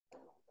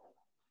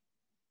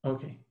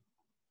Okay.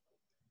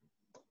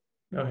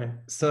 Okay.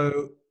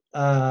 So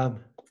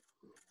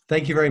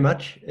thank you very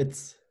much.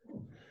 It's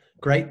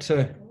great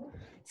to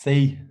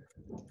see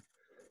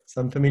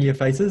some familiar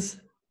faces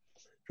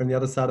from the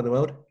other side of the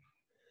world.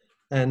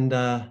 And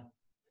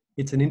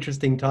it's an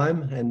interesting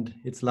time, and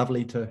it's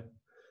lovely to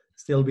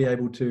still be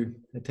able to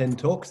attend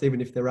talks,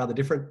 even if they're rather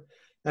different.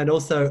 And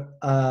also,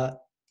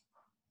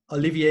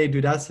 Olivier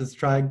Dudas has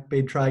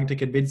been trying to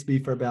convince me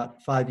for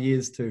about 5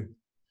 years to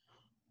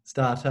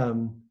start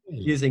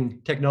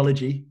using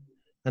technology.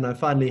 And I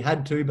finally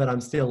had to, but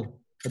I'm still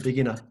a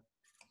beginner.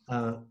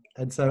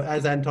 And so,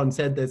 as Anton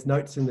said, there's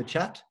notes in the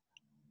chat.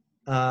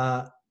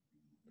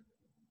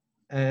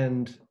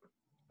 And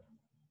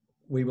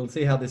we will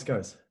see how this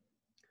goes.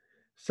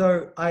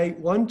 So I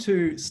want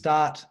to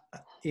start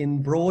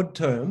in broad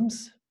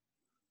terms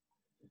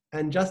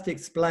and just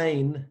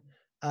explain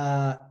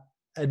a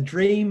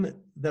dream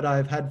that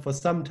I've had for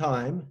some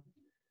time.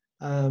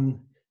 And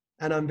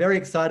I'm very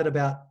excited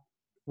about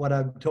what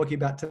I'm talking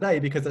about today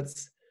because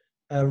it's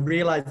a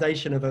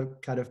realization of a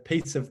kind of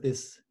piece of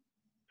this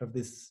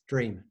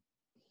dream.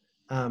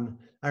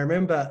 I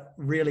remember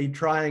really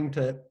trying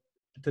to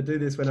do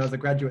this when I was a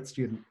graduate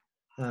student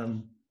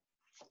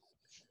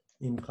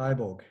in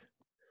Freiburg.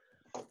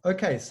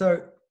 Okay,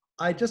 so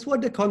I just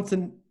want to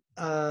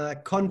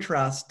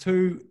contrast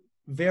two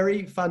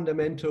very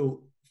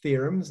fundamental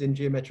theorems in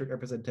geometric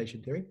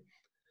representation theory.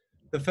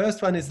 The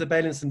first one is the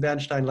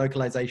Beilinson-Bernstein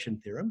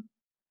localization theorem.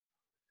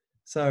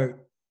 So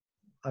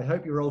I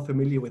hope you're all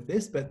familiar with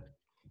this, but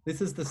this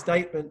is the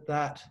statement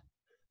that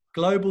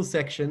global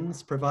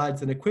sections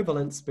provides an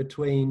equivalence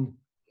between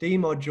D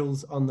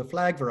modules on the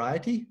flag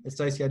variety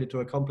associated to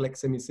a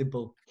complex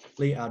semi-simple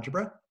Lie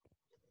algebra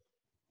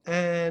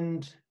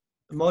and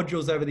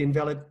modules over the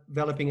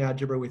enveloping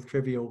algebra with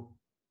trivial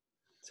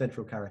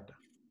central character.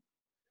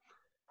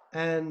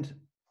 And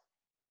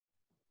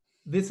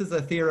this is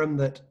a theorem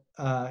that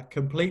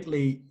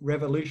completely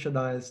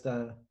revolutionized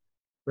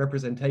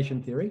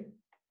representation theory.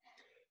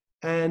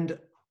 And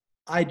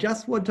I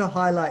just want to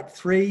highlight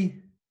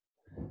three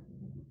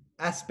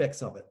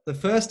aspects of it. The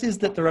first is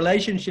that the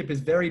relationship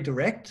is very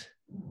direct.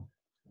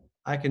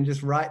 I can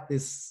just write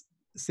this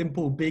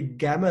simple big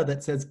gamma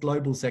that says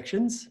global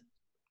sections.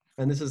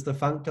 And this is the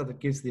functor that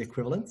gives the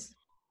equivalence.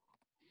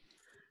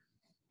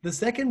 The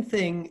second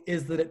thing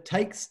is that it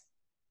takes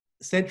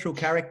central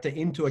character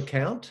into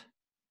account.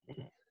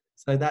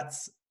 So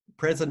that's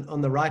present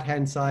on the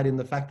right-hand side in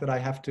the fact that I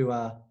have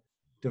to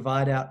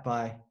divide out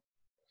by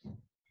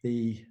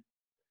the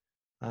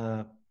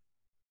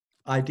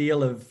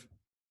ideal of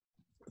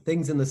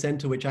things in the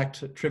center which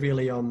act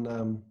trivially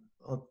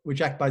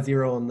which act by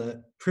zero on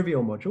the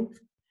trivial module.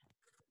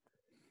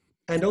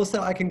 And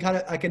also I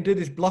can do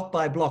this block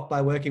by block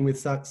by working with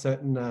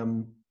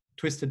certain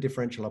twisted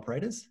differential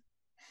operators.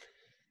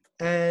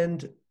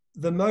 And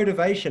the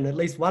motivation, at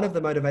least one of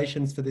the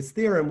motivations for this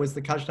theorem, was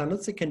the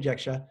Kazhdan-Lutzyk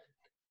conjecture.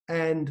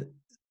 And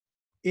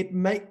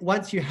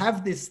once you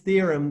have this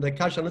theorem, the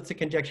Kazhdan-Lutzyk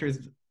conjecture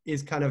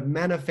is kind of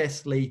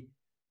manifestly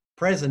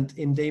present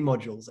in D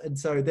modules. And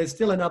so there's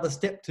still another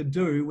step to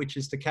do, which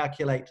is to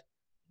calculate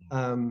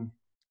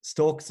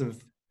stalks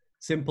of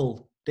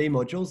simple D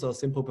modules or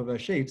simple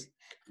perverse sheaves.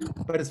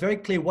 But it's very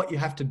clear what you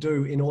have to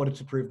do in order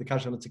to prove the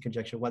Kazhdan-Lutzyk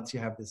conjecture once you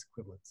have this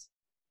equivalence.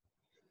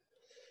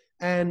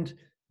 And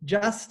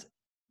just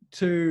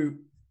to,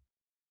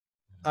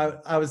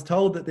 I was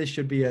told that this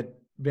should be a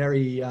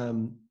very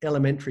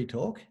elementary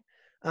talk.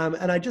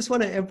 And I just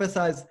want to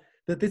emphasize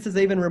that this is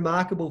even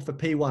remarkable for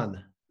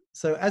P1.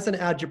 So as an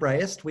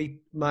algebraist, we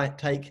might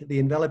take the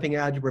enveloping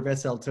algebra of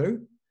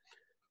SL2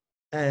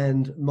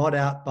 and mod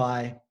out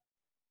by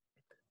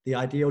the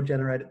ideal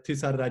generated,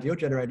 two-sided ideal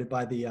generated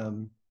by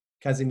the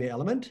Casimir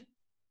element.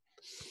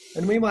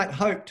 And we might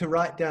hope to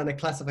write down a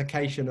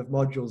classification of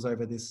modules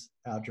over this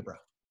algebra.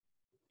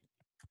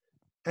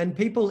 And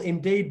people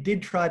indeed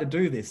did try to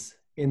do this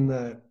in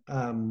the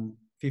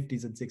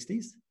 50s and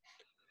 60s.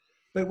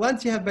 But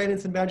once you have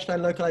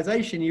Beilinson-Bernstein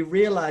localization, you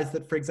realize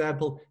that, for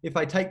example, if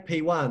I take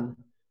P1,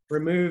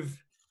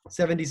 remove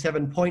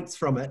 77 points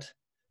from it,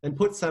 and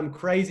put some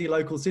crazy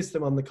local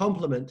system on the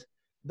complement,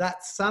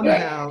 that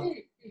somehow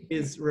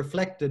is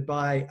reflected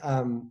by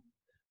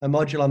a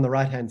module on the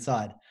right-hand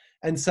side.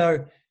 And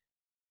so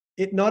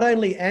it not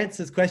only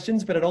answers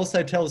questions, but it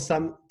also tells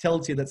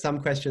you that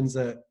some questions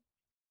are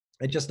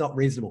just not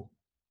reasonable.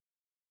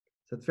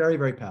 So it's very,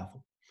 very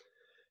powerful.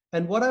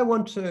 And what I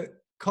want to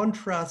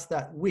contrast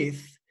that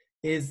with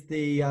is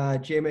the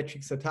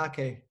geometric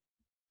Satake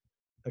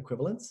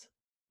equivalence.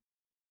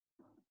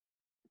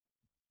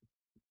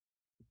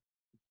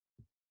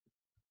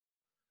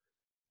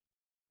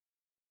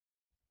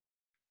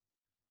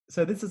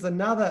 So this is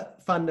another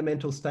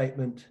fundamental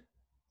statement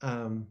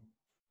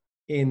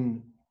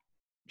in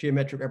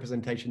geometric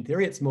representation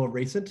theory. It's more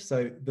recent.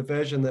 So the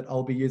version that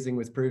I'll be using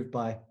was proved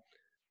by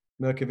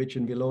Merkovich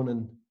and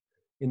Vilonen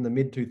in the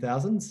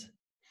mid-2000s.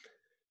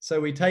 So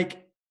we take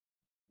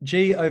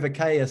G over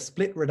K a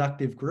split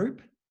reductive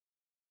group.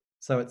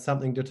 So it's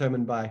something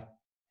determined by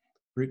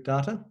root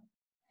data.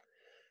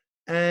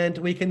 And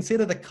we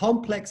consider the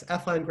complex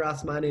affine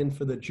Grassmannian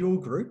for the dual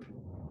group.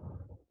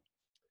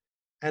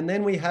 And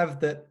then we have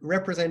that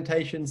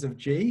representations of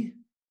G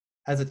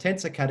as a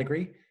tensor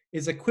category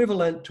is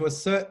equivalent to a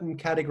certain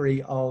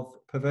category of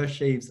perverse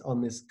sheaves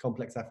on this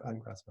complex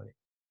affine Grassmannian.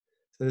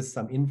 So there's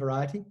some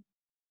invariety.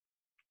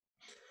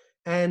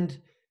 And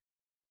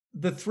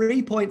the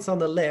 3 points on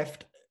the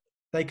left,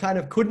 they kind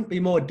of couldn't be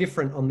more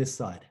different on this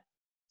side.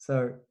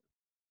 So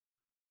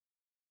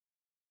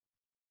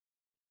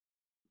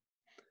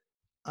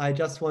I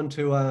just want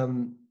to,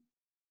 on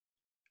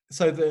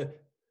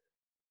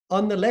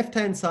the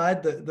left-hand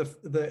side,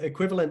 the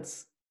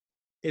equivalence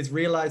is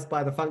realized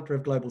by the functor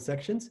of global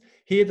sections.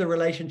 Here, the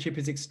relationship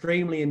is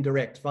extremely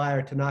indirect via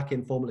a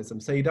Tanakian formalism.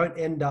 So you don't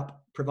end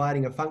up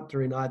providing a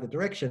functor in either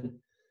direction.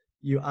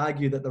 You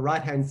argue that the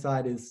right-hand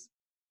side is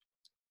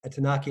a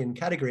Tanakian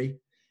category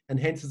and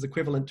hence is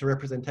equivalent to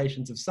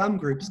representations of some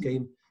group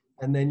scheme.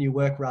 And then you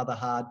work rather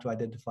hard to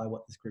identify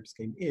what this group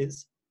scheme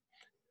is.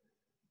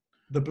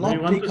 The block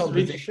decomposition.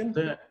 decomposition.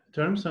 The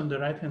terms on the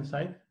right-hand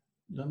side,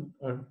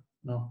 or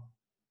no?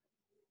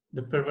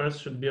 The perverse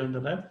should be on the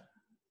left,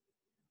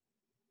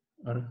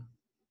 or?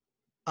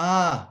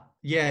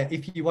 Yeah.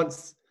 If you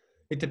want,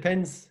 it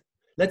depends.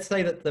 Let's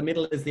say that the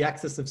middle is the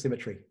axis of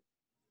symmetry.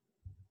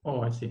 Oh,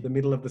 I see. The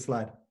middle of the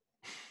slide.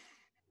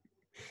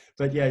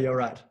 But yeah, you're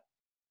right.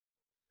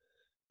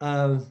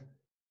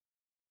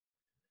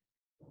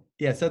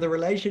 Yeah. So the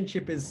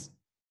relationship is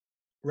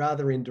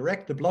rather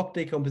indirect. The block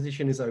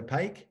decomposition is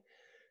opaque.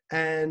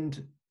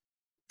 And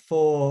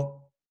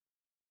for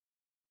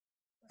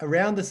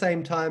around the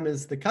same time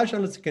as the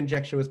Cauchy-Lützer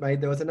conjecture was made,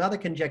 there was another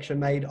conjecture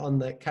made on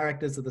the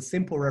characters of the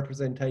simple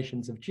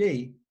representations of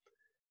G,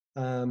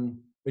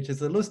 which is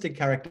the Lustig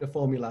character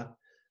formula.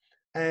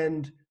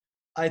 And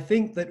I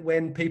think that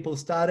when people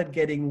started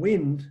getting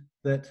wind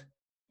that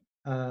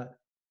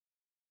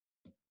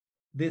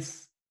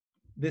this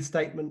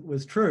statement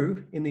was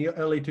true in the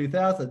early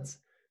 2000s,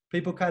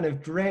 people kind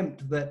of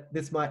dreamt that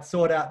this might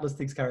sort out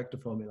Lustig's character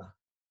formula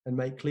and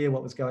make clear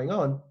what was going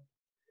on.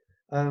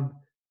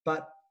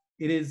 But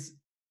it is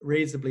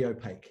reasonably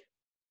opaque.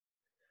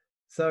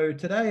 So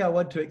today I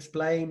want to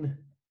explain,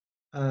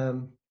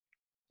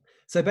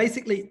 so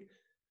basically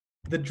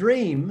the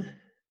dream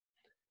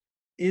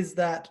is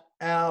that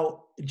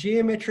our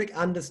geometric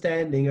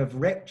understanding of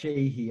rep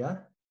G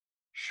here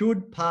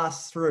should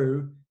pass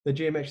through the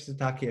geometric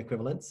Satake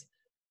equivalence,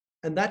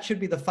 and that should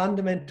be the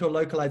fundamental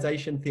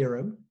localization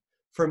theorem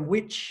from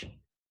which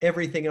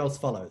everything else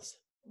follows.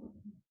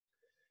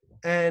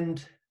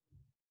 And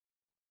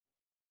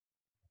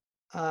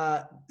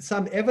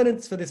some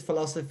evidence for this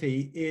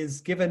philosophy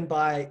is given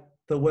by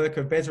the work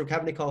of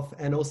Bezrel-Kavnikov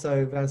and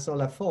also Vincent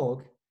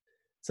Laforgue.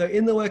 So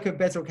in the work of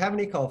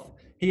Bezrel-Kavnikov,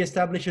 he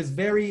establishes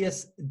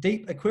various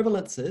deep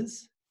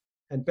equivalences,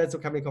 and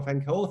Bezrel-Kavnikov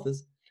and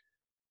co-authors,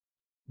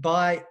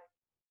 by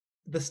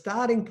the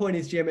starting point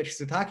is geometric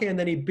Satake, and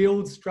then he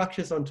builds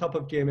structures on top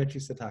of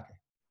geometric Satake.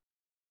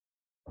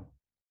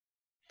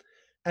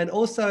 And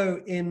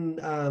also in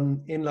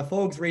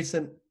Laforgue's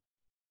recent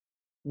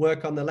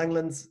work on the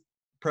Langlands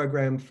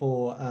program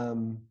for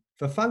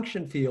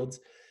function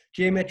fields,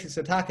 geometric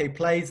Satake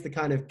plays the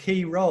kind of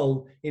key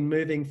role in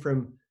moving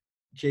from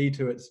G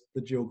to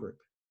the dual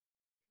group.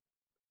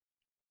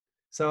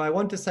 So I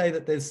want to say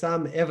that there's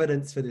some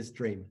evidence for this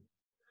dream.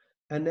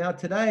 And now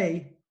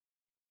today,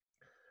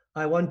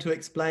 I want to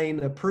explain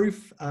a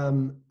proof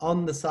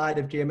on the side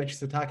of geometric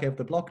Satake of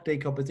the block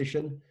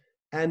decomposition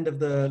and of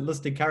the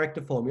Lustig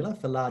character formula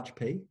for large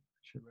P.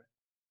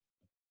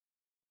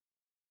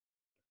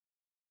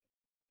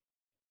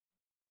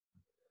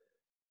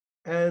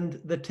 And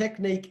the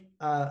technique,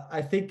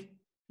 I think,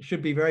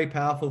 should be very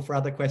powerful for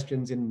other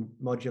questions in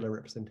modular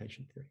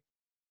representation theory.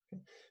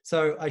 Okay.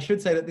 So I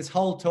should say that this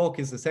whole talk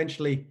is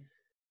essentially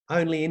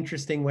only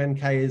interesting when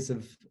K is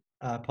of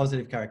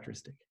positive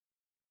characteristic.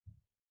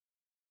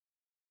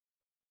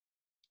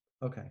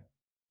 Okay,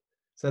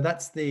 so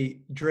that's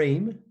the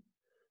dream.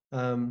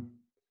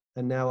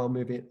 And now I'll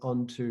move it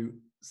on to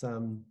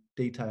some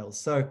details.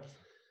 So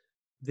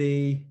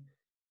the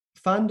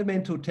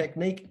fundamental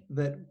technique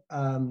that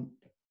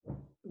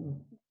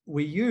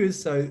we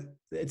use, so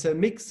it's a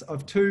mix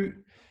of two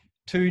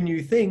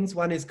new things.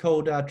 One is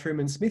called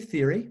Treumann-Smith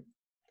theory,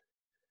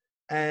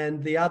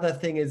 and the other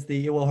thing is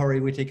the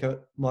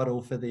Iwahori-Whittaker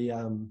model for the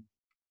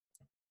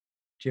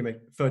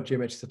geometric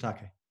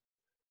Satake.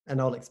 And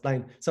I'll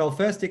explain. So I'll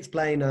first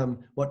explain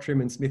what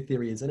Treumann-Smith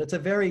theory is, and it's a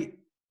very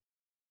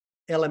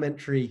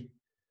elementary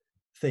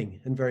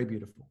thing and very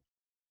beautiful.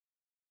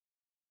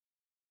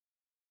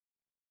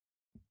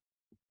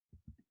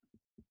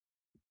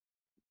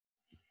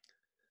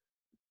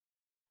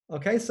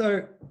 Okay,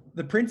 so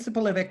the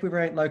principle of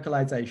equivariant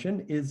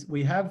localization is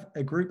we have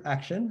a group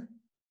action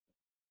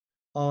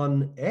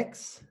on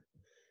X,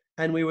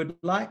 and we would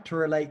like to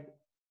relate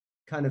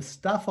kind of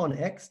stuff on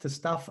X to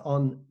stuff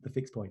on the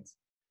fixed points.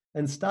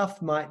 And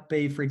stuff might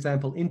be, for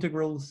example,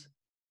 integrals,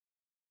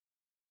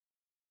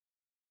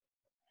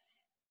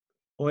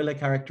 Euler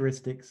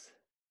characteristics,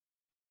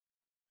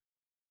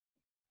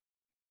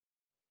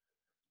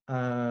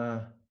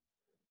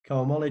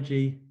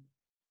 cohomology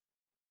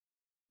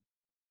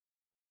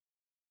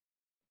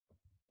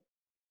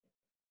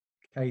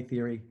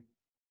K-theory.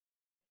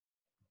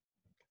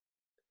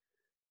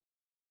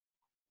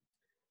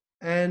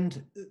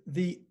 And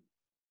the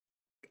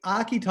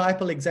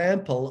archetypal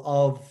example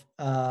of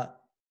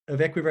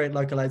equivariant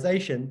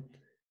localization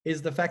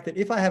is the fact that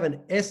if I have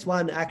an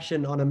S1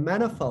 action on a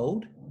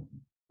manifold,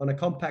 on a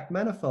compact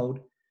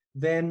manifold,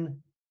 then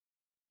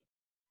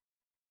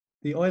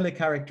the Euler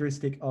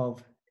characteristic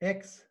of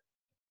X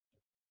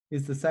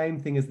is the same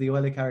thing as the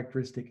Euler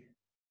characteristic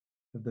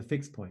of the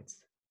fixed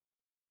points.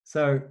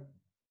 So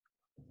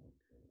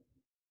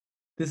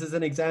this is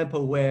an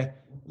example where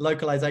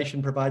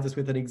localization provides us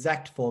with an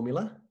exact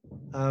formula.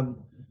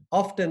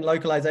 Often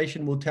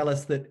localization will tell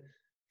us that,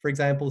 for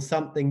example,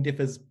 something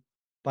differs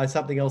by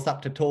something else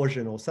up to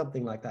torsion or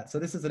something like that. So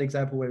this is an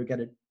example where we get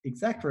an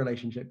exact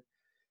relationship.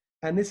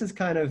 And this is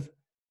kind of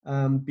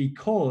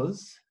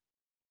because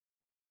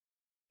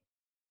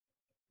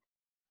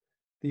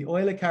the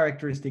Euler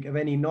characteristic of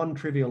any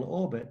non-trivial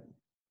orbit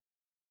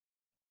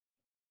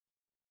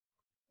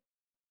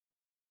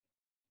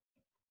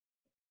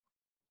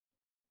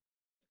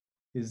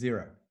is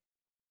 0.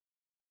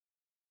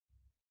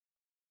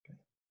 Okay.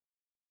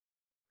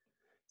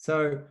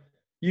 So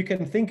you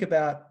can think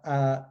about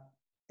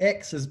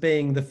X as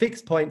being the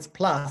fixed points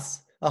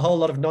plus a whole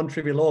lot of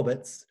non-trivial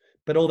orbits,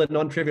 but all the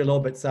non-trivial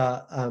orbits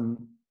are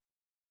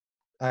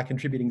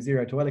contributing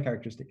 0 to Euler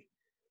characteristic,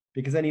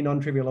 because any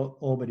non-trivial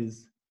orbit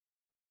is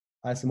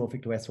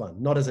isomorphic to S1,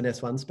 not as an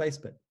S1 space,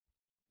 but.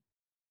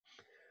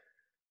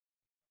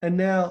 And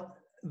now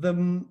the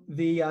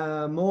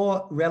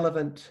more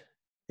relevant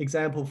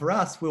example for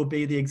us will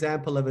be the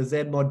example of a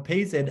Z mod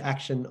PZ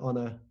action on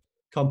a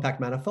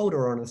compact manifold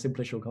or on a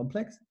simplicial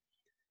complex.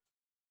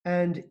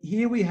 And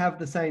here we have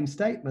the same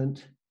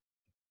statement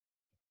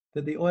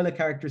that the Euler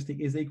characteristic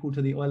is equal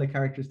to the Euler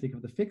characteristic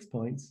of the fixed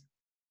points,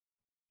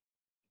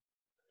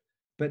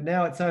 but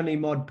now it's only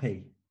mod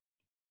P.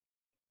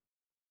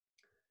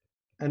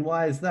 And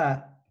why is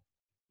that?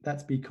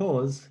 That's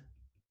because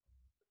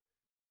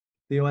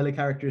the Euler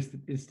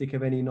characteristic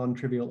of any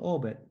non-trivial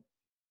orbit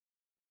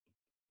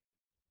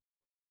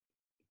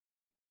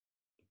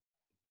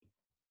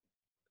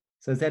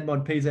so Z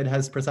mod PZ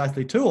has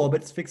precisely 2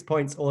 orbits, fixed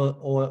points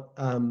or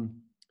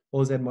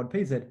Z mod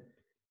PZ.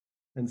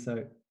 And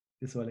so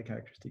this Euler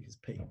characteristic is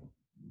P.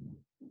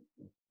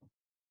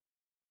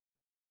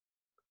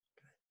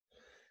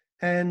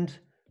 And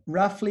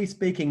roughly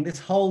speaking, this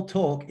whole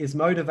talk is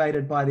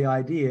motivated by the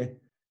idea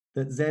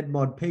that Z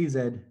mod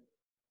PZ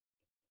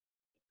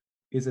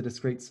is a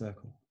discrete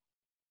circle.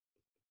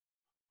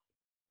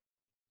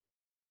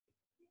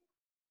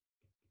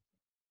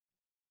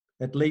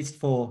 At least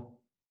for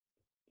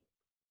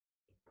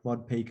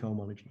mod P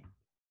cohomology.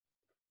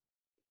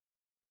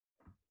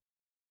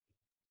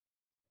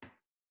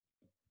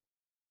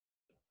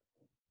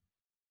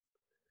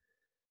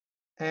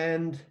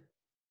 And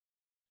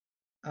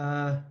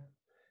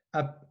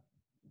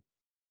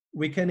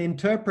we can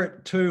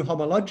interpret 2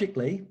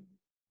 homologically.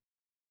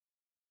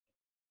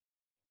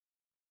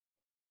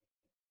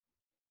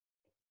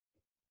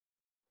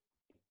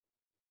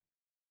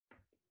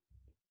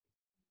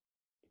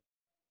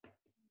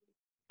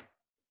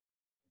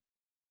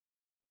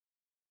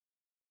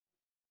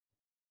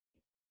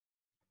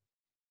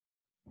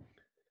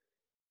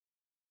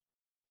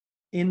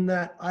 In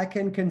that I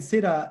can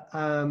consider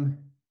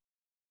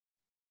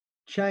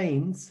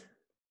chains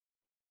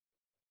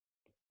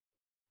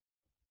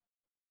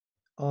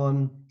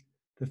on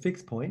the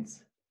fixed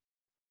points.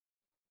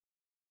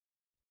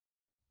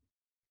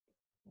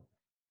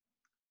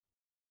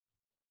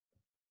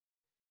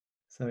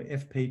 So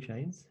FP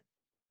chains.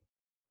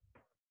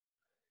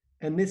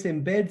 And this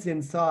embeds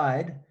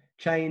inside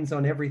chains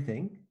on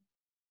everything.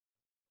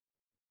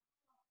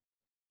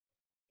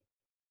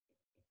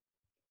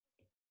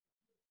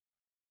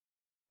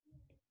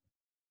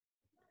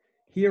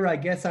 Here, I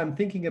guess I'm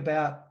thinking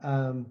about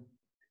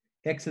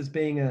X as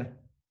being a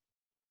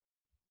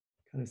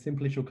kind of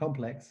simplicial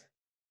complex.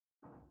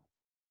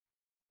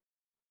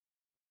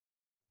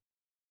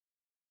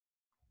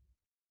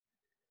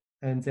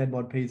 And Z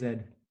mod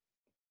PZ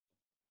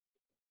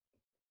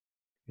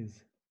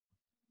is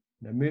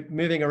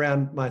moving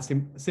around my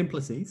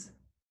simplices.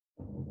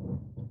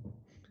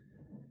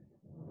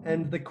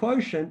 And the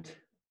quotient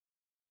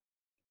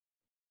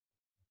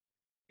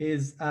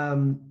is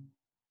a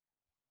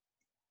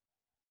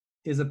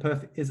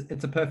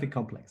perfect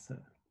complex. So.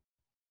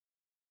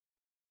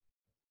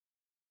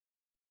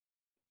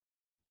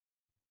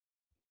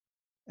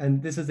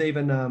 And this is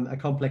even a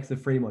complex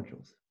of free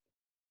modules.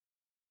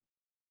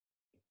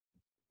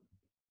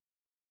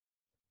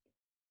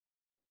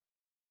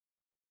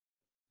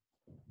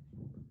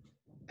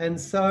 And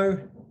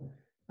so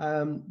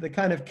the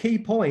kind of key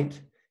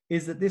point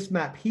is that this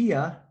map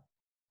here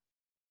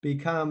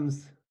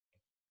becomes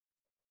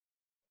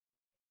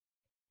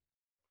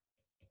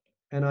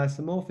an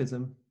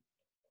isomorphism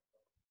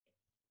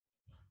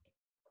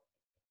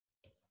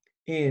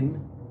in,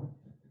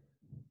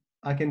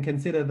 I can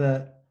consider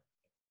the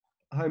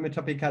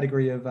homotopy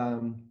category of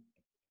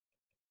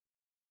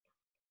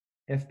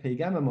FP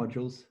gamma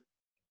modules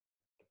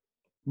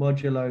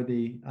modulo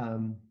the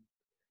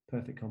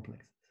perfect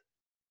complexes.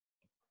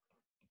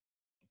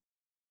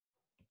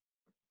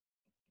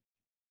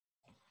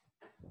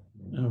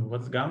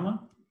 What's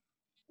gamma?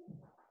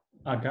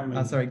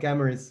 Gamma. Sorry,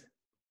 gamma is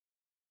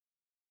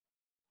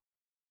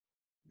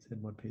Z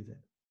mod PZ.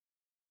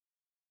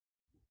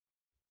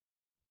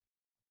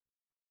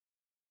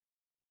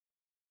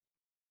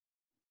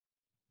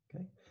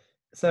 Okay,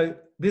 so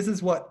this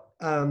is what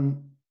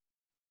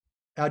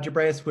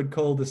algebraists would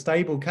call the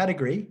stable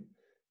category,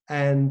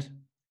 and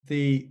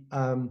the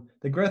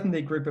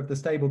Grothendieck group of the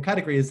stable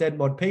category is Z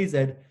mod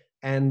PZ,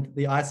 and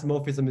the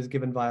isomorphism is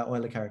given via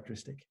Euler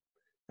characteristic.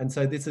 And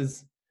so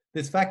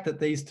this fact that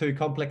these two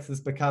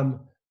complexes become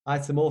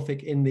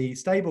isomorphic in the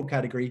stable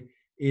category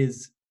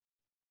is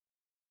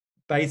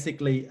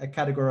basically a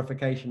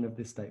categorification of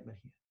this statement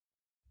here.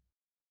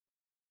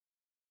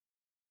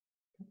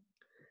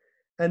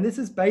 And this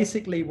is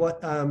basically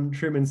what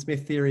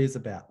Treumann-Smith theory is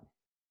about.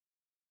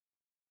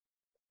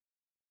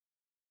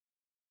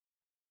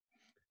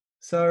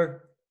 So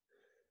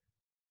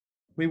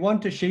we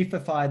want to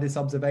sheafify this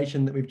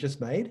observation that we've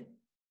just made.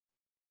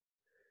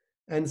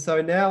 And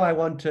so now I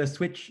want to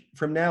switch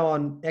from now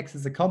on, X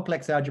is a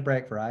complex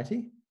algebraic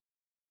variety.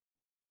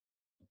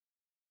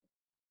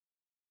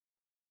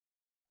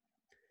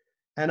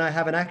 And I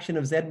have an action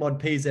of Z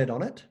mod PZ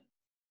on it.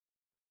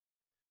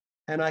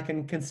 And I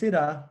can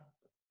consider,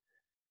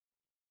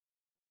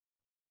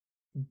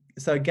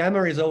 so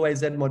gamma is always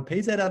Z mod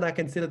PZ, and I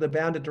consider the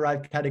bounded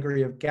derived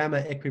category of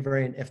gamma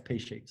equivariant FP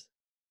sheaves.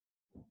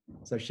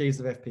 So sheaves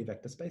of FP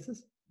vector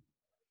spaces.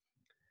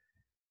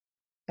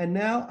 And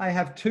now I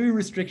have two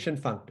restriction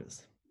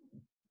functors.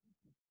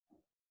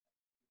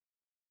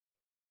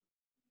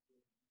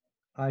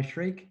 I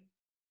shriek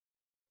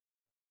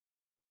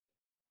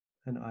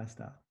and I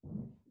star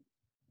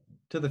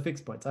to the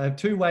fixed points. I have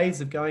two ways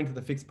of going to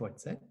the fixed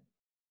point set.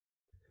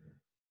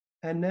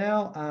 And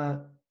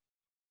now,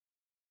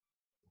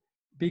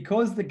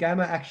 because the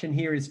gamma action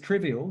here is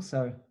trivial,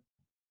 so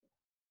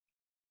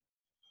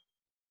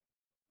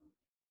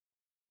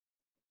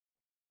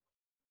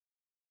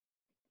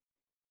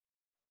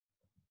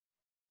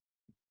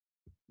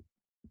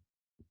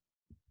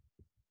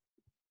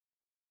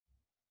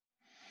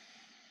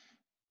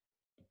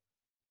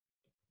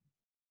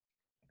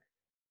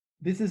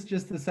this is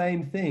just the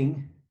same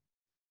thing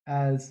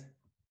as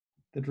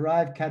the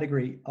derived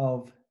category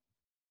of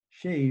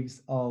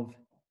sheaves of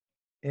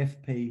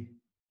FP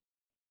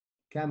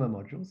gamma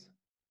modules.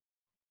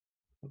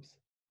 Oops.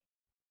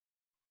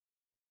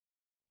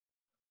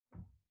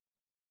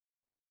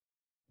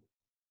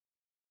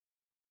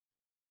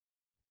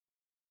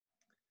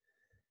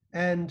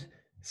 And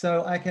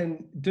so I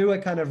can do a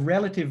kind of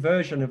relative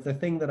version of the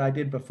thing that I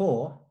did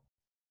before.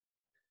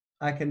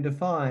 I can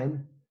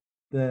define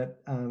the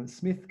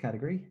Smith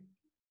category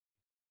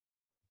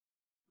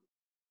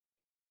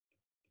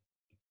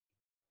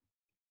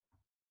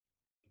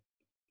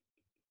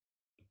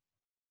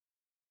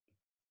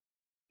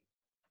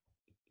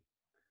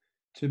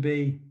to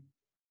be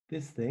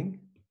this thing.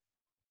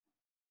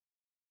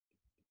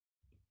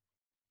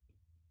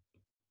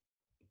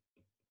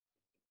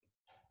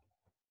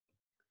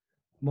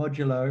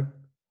 Modulo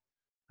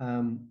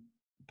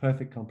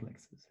perfect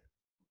complexes.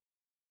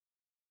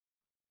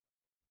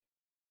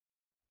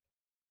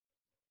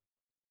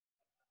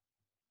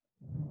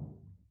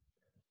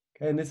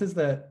 Okay, and this is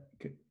the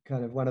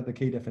kind of one of the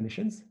key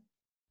definitions.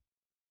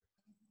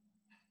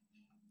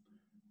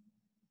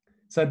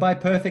 So by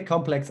perfect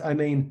complex, I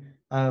mean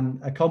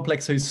a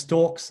complex whose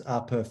stalks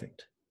are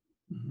perfect.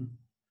 Mm-hmm.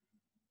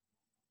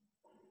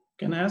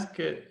 Can I ask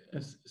a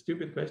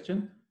stupid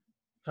question?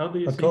 How do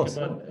you think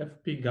about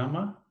FP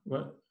gamma?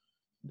 What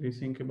do you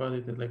think about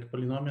it? Like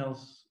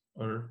polynomials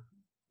or?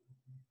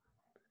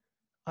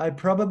 I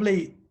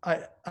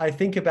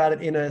think about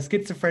it in a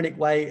schizophrenic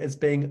way as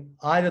being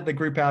either the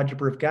group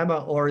algebra of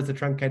gamma or as a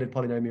truncated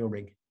polynomial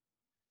ring.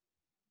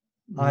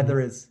 Either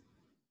is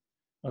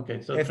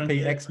okay, so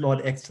FP x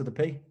mod x to the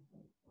p.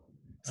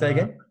 Say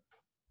again?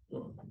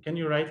 Can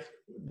you write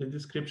the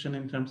description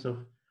in terms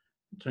of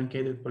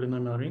truncated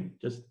polynomial ring?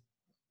 Just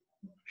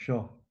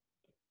sure.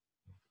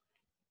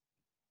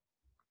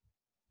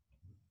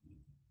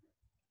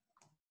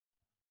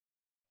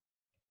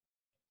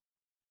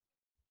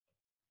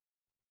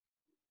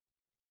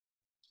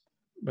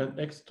 But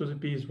x to the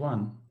p is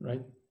 1,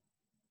 right?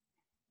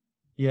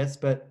 Yes,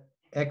 but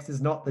x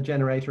is not the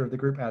generator of the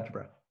group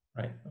algebra.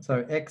 Right. Okay.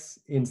 So x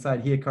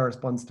inside here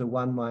corresponds to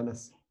 1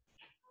 minus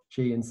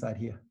g inside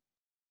here.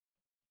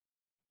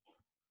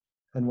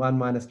 And 1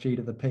 minus g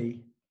to the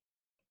p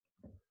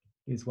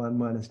is 1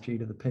 minus g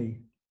to the p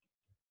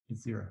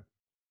is 0.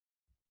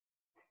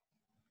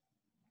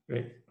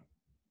 Great.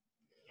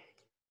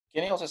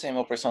 Can you also say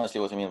more precisely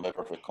what you mean by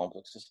perfect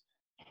complexes?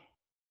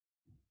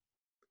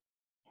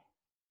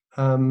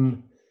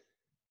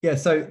 Yeah,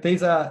 so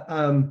these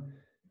are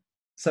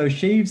so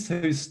sheaves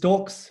whose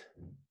stalks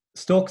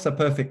are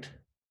perfect.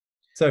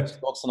 So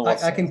Stalks on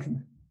what I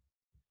can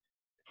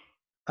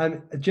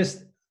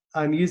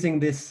I'm using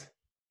this.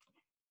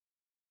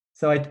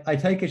 So I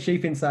take a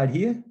sheaf inside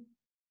here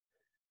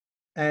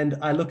and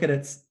I look at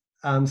its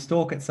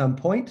stalk at some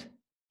point.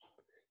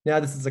 Now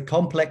this is a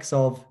complex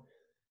of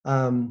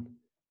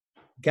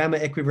gamma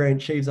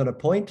equivariant sheaves on a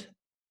point,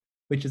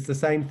 which is the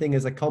same thing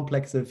as a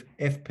complex of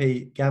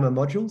FP gamma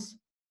modules.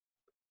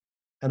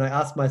 And I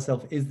ask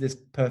myself, is this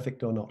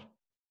perfect or not?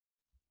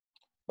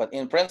 But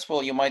in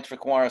principle, you might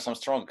require some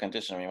stronger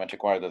condition. I mean, you might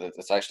require that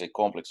it's actually a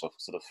complex of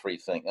sort of three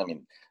things.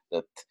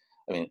 That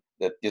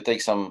you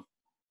take some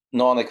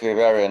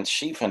non-equivariant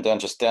sheaf and then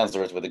just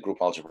tensor it with the group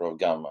algebra of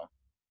gamma.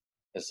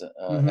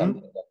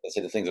 And let's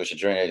say the things which are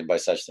generated by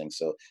such things.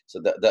 So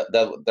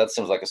that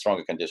seems like a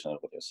stronger condition of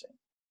what you're saying.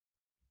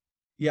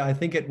 Yeah, I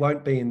think it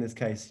won't be in this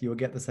case. You'll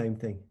get the same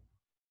thing.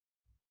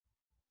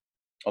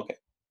 Okay.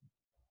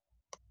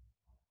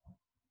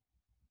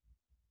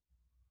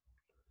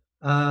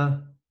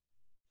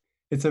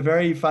 It's a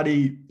very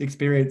funny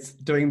experience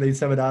doing these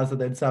seminars and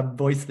then some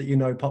voice that you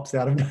know pops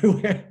out of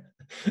nowhere.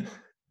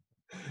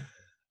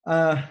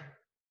 I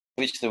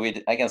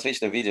can switch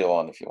the video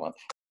on if you want.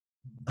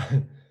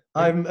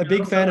 I'm a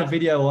big fan of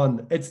video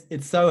on.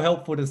 It's so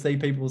helpful to see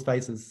people's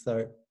faces.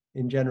 So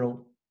in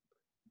general,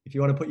 if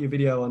you want to put your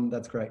video on,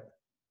 that's great.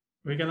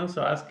 We can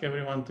also ask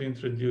everyone to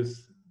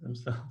introduce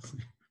themselves,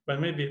 but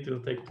maybe it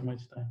will take too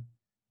much time.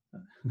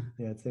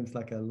 Yeah, it seems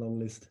like a long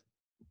list.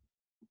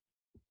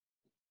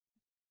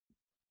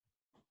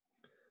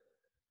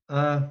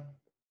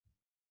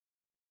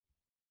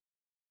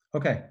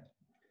 Okay.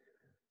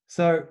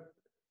 So,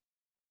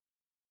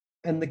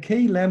 and the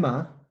key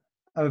lemma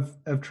of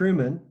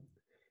Treumann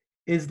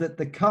is that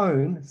the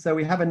cone, so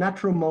we have a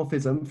natural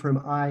morphism from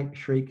I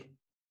shriek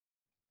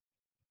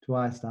to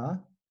I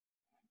star.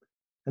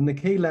 And the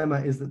key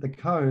lemma is that the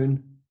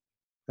cone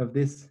of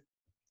this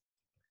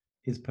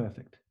is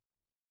perfect.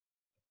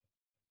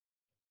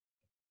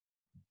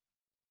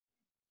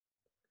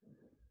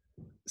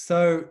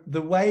 So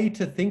the way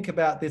to think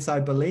about this, I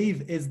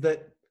believe, is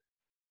that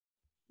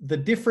the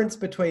difference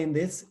between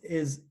this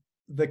is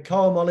the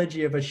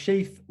cohomology of a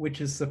sheaf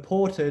which is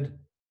supported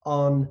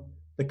on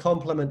the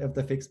complement of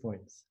the fixed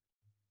points.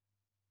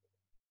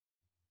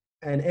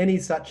 And any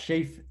such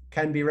sheaf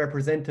can be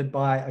represented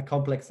by a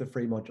complex of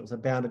free modules, a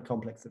bounded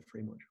complex of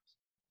free modules.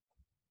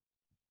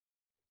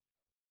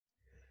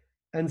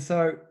 And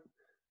so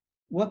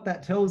what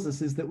that tells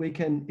us is that we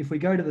can, if we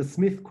go to the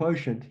Smith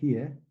quotient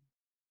here,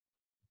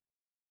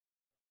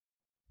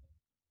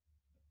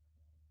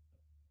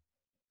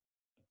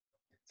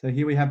 so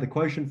here we have the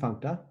quotient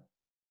functor.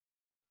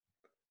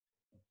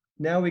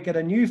 Now we get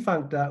a new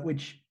functor,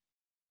 which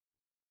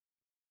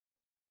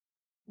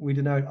we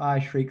denote I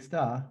shriek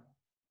star,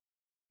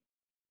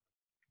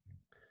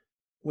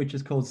 which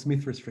is called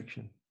Smith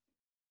restriction.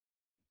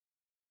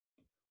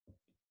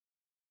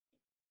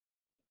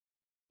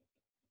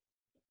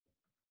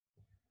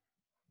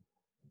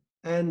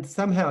 And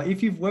somehow,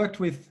 if you've worked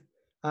with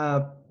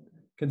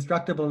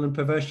constructible and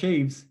perverse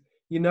sheaves,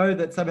 you know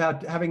that somehow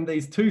having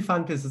these two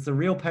functors is a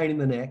real pain in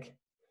the neck.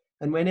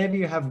 And whenever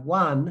you have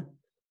one,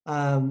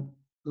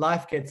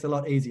 life gets a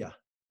lot easier.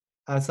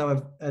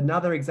 So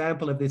another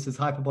example of this is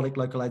hyperbolic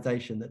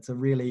localization. That's a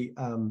really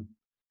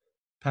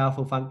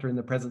powerful functor in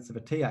the presence of a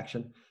T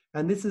action.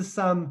 And this is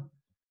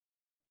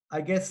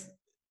I guess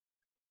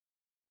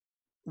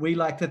we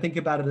like to think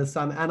about it as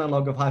some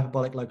analog of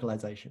hyperbolic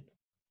localization.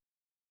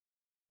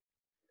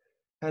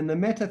 And the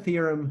meta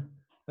theorem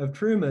of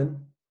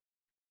Treumann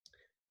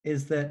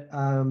is that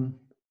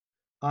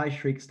I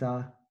shriek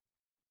star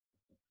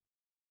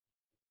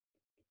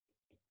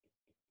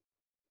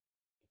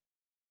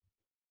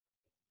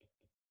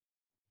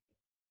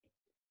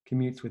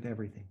commutes with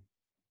everything.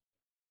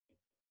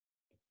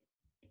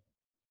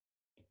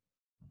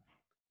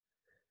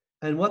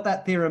 And what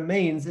that theorem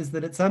means is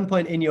that at some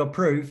point in your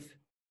proof,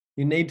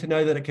 you need to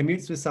know that it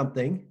commutes with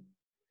something,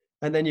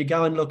 and then you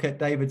go and look at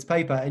David's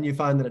paper and you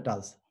find that it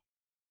does.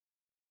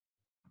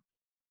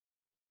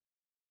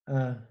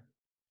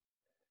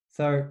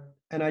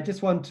 And I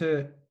just want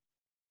to,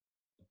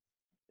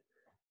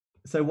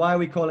 so why are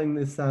we calling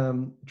this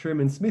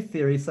Treumann-Smith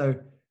theory? So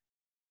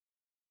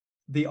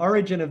the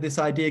origin of this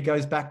idea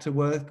goes back to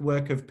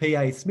work of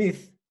P.A.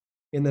 Smith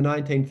in the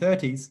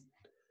 1930s.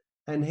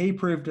 And he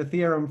proved a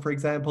theorem, for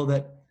example,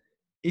 that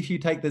if you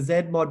take the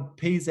Z mod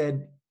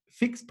PZ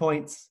fixed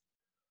points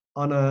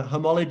on a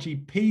homology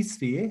P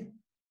sphere,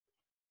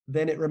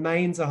 then it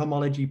remains a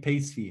homology P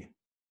sphere.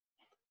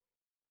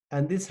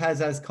 And this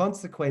has as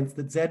consequence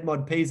that Z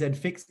mod PZ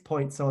fixed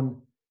points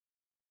on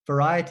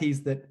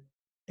varieties that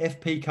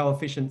FP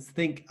coefficients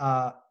think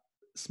are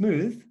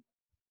smooth.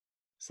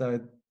 So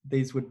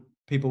these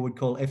people would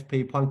call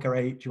FP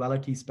Poincare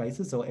duality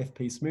spaces or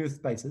FP smooth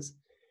spaces.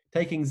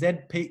 Taking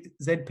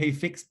ZP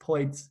fixed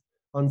points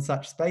on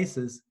such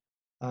spaces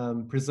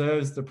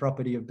preserves the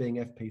property of being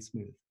FP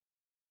smooth.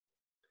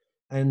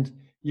 And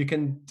you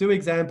can do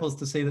examples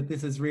to see that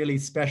this is really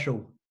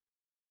special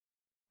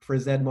for a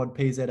Z mod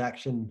PZ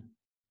action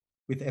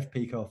with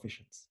FP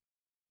coefficients.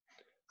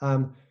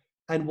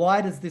 And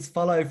why does this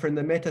follow from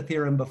the meta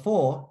theorem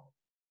before?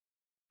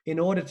 in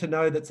order to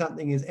know that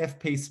something is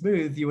FP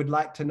smooth, you would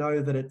like to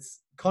know that its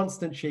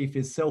constant sheaf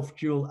is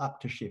self-dual up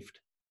to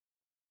shift.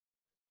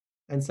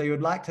 And so you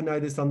would like to know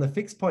this on the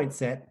fixed point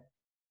set,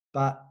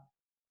 but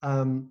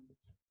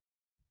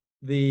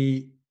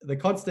the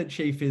constant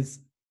sheaf is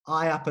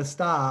I upper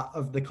star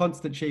of the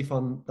constant sheaf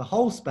on the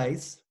whole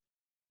space.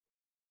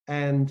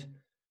 And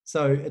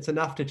so it's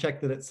enough to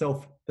check that it's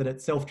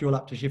self-dual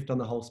up to shift on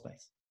the whole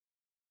space.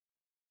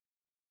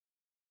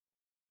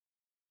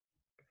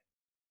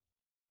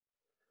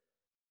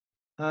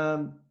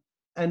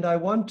 And I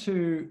want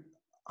to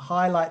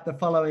highlight the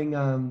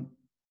following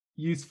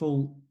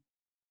useful,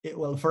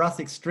 well, for us,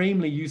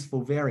 extremely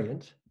useful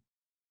variant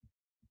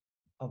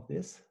of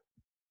this,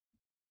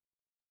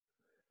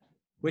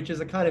 which is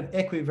a kind of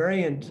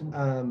equivariant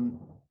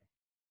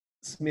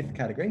Smith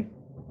category.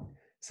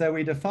 So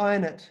we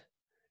define it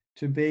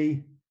to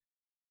be,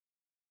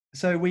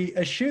 so we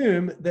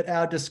assume that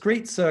our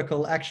discrete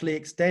circle actually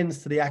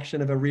extends to the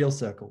action of a real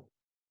circle.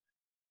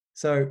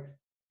 So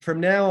from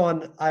now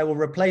on, I will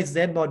replace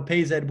Z mod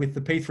PZ with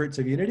the pth roots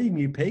of unity,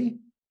 mu P.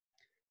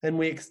 And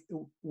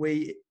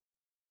we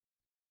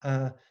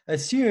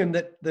assume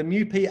that the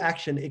mu P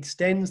action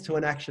extends to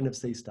an action of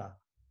C star.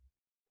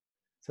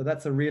 So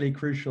that's a really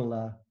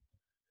crucial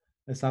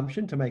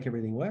assumption to make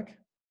everything work.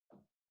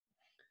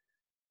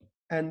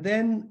 And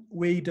then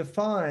we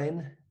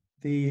define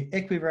the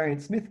equivariant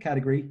Smith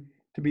category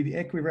to be the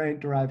equivariant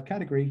derived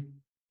category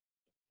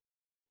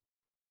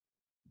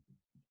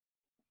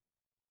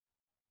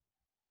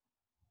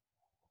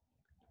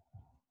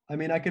I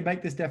mean, I could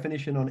make this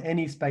definition on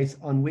any space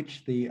on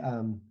which the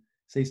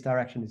C star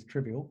action is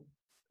trivial.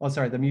 Oh,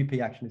 sorry, the mu P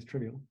action is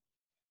trivial.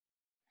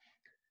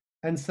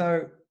 And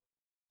so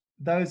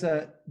those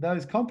are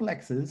those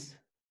complexes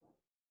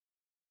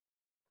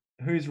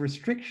whose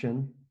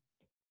restriction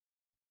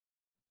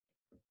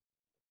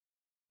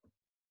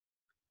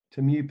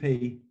to mu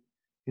P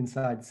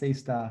inside C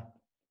star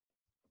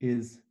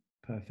is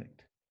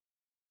perfect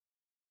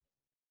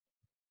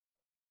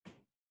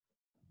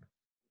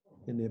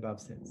in the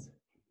above sense.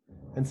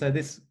 And so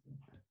this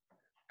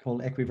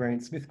called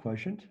equivariant Smith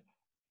quotient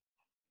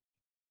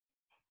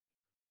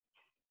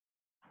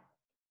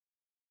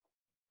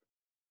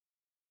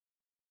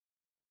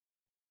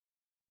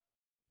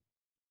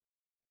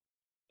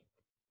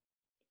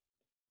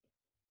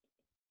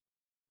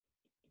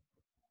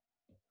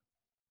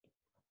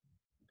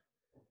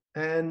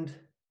and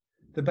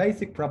the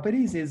basic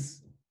properties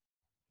is,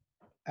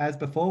 as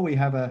before, we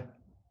have a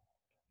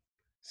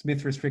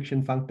Smith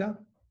restriction functor.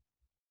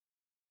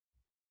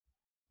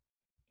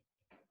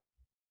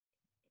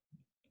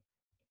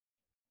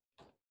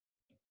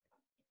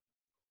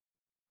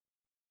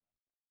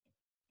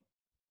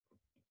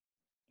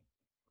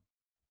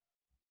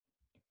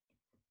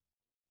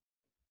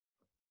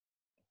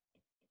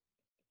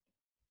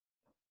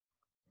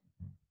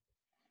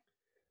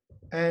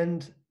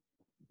 And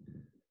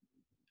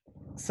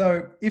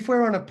so if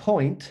we're on a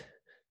point,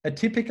 a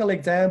typical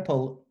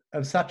example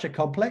of such a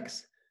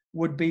complex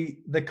would be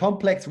the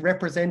complex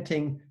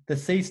representing the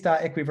C star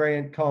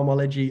equivariant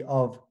cohomology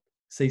of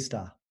C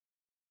star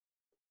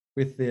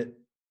with the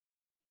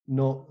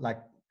like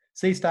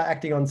C star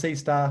acting on C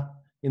star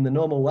in the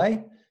normal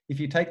way. If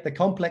you take the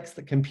complex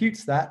that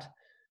computes that,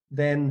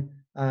 then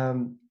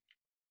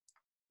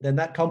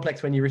that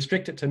complex, when you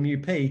restrict it to mu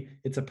P,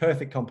 it's a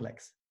perfect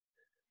complex.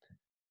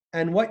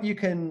 And what you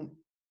can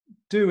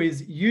do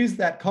is use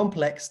that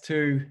complex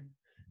to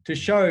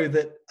show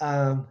that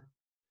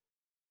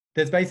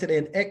there's basically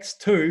an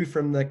x2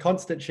 from the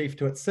constant sheaf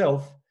to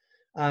itself,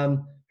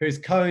 whose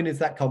cone is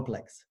that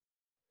complex.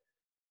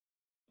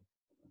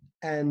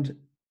 And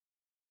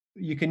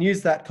you can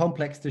use that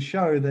complex to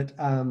show that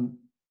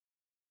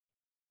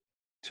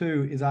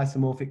 2 is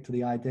isomorphic to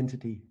the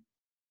identity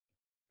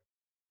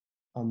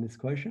on this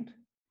quotient.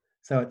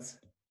 So it's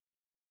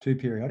 2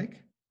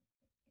 periodic.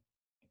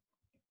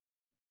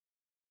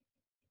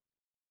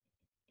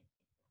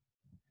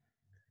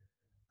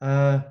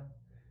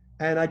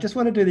 And I just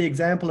want to do the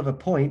example of a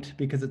point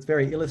because it's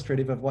very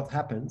illustrative of what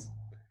happens.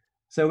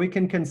 So we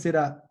can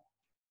consider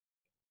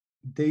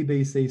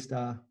dBc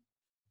star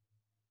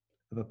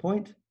of a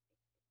point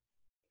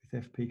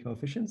with FP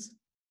coefficients.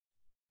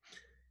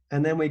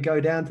 And then we go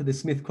down to the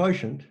Smith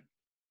quotient.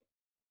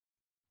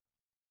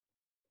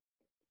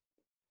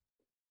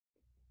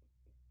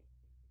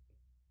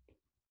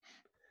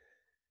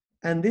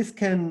 And this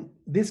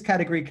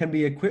category can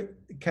be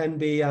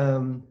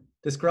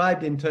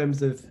described in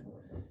terms of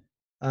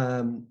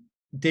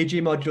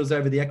DG modules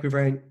over the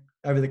equivariant,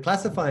 over the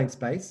classifying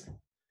space.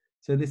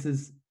 So this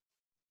is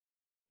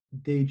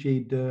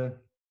DG de,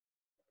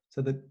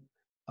 so the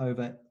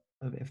over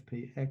of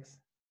FPX.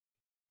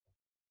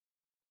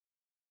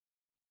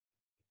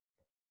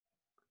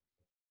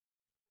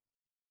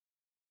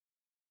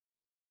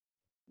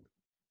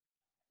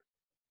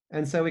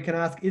 And so we can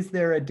ask, is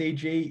there a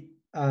DG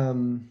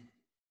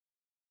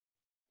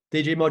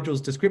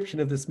module's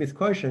description of the Smith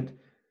quotient?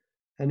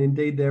 And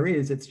indeed there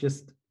is. It's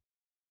just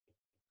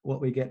what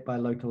we get by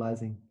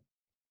localizing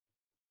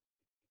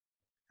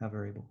our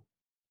variable.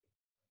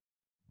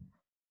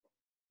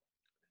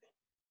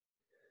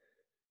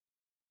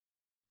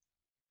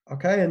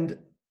 Okay, and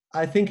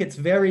I think it's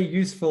very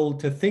useful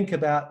to think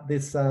about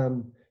this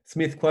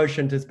Smith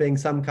quotient as being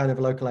some kind of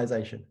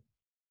localization.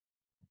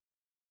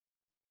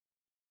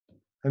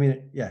 I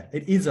mean, yeah,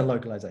 it is a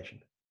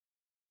localization.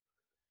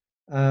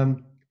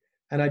 And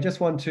I just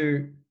want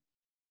to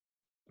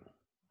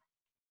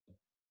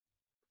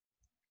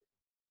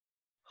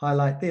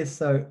highlight this.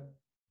 So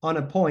on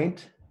a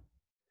point,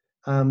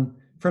 from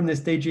this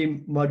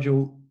DG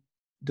module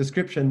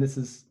description, this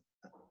is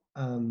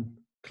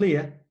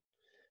clear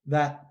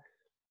that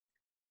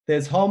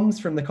there's HOMS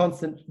from the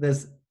constant,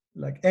 there's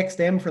like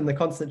xm from the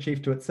constant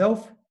sheaf to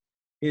itself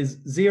is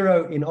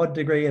 0 in odd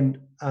degree and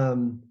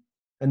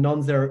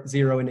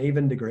non-zero in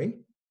even degree.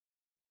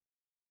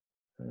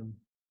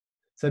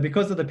 So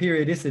because of the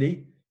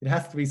periodicity, it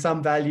has to be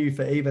some value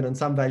for even and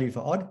some value for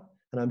odd.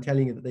 And I'm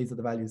telling you that these are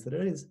the values that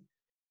it is.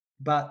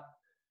 But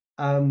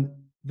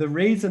the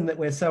reason that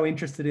we're so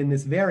interested in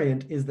this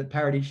variant is that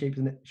parity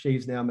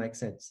sheaves now make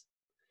sense.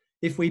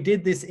 If we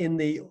did this in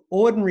the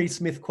ordinary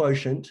Smith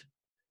quotient,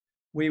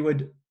 we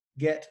would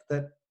get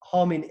that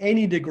HOM in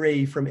any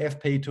degree from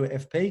FP to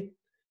FP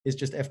is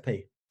just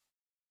FP.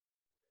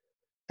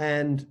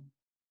 And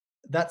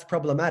that's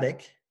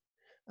problematic.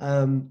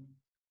 And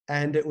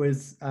it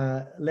was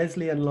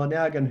Leslie and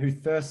Lonergan who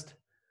first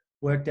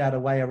worked out a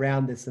way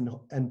around this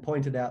and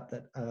pointed out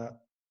that,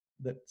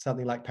 that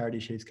something like parity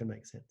sheaves can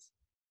make sense.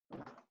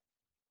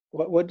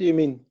 What do you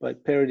mean by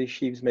parity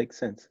sheaves make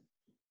sense?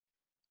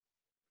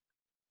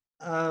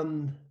 I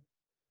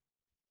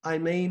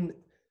mean,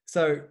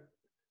 so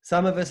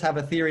some of us have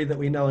a theory that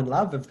we know and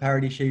love of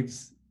parity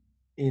sheaves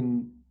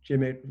in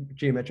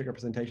geometric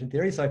representation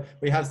theory. So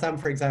we have some,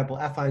 for example,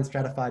 affine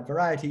stratified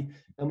variety,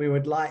 and we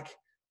would like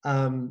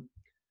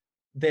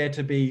there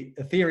to be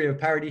a theory of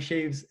parity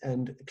sheaves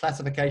and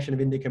classification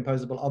of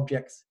indecomposable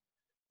objects,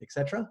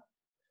 etc.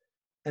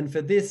 And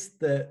for this,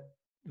 the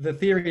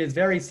theory is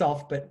very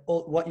soft, but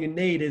what you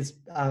need is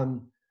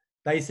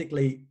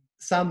basically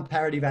some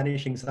parity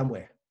vanishing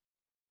somewhere.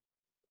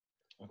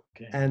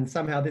 Okay. And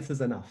somehow this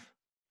is enough.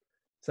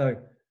 So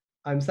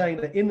I'm saying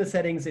that in the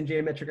settings in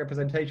geometric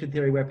representation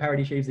theory where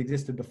parity sheaves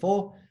existed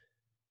before,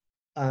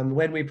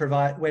 when we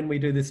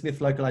do the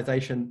Smith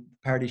localization,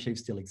 parity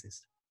sheaves still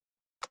exist.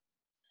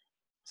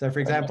 So for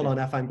example, on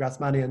affine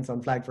Grassmannians,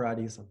 on flag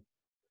varieties,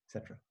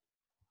 etc.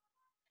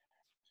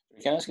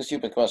 Can I ask a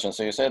stupid question?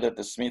 So you said that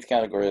the Smith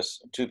category is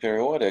too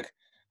periodic,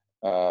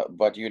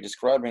 but you're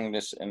describing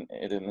this in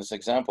this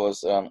example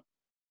as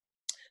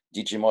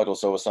DG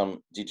models over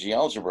some DG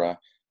algebra.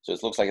 So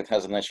it looks like it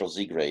has a natural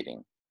Z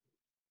grading,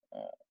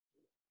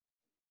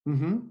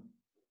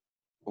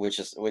 which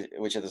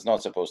it is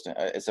not supposed to.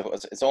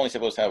 It's only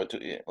supposed to have a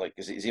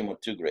Z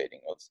mod 2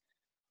 grading, not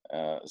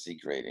Z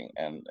grading.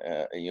 And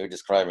you're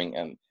describing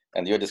and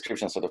your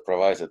description sort of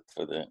provides it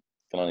for the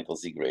canonical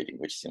Z grading,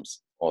 which seems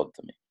odd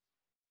to me.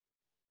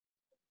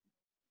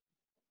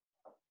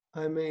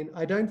 I mean,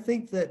 I don't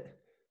think that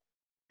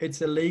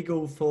it's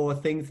illegal for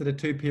things that are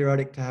too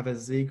periodic to have a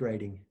Z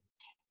grading.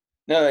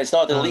 No, it's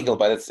not illegal,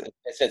 but it's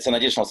an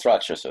additional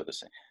structure, so to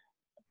say.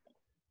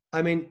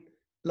 I mean,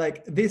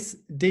 like this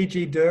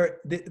DG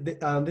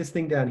this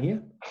thing down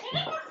here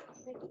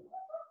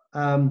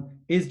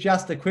is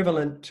just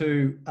equivalent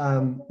to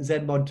Z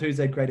mod 2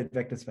 Z graded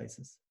vector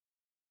spaces.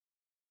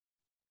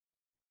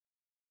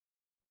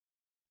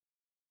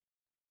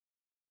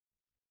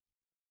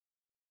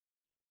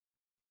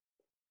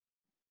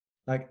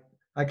 Like,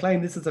 I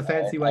claim this is a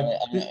fancy way.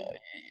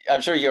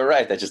 I'm sure you're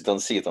right. I just don't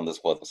see it on the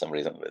spot for some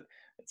reason, but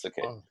it's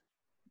okay.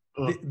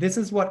 This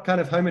is what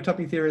kind of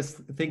homotopy theorists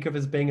think of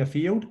as being a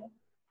field.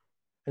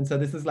 And so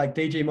this is like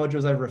DG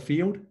modules over a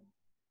field.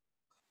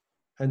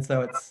 And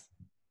so it's,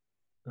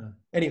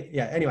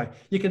 anyway,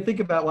 you can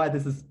think about why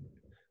this is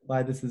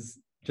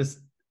just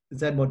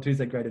Z mod 2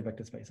 Z graded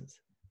vector spaces.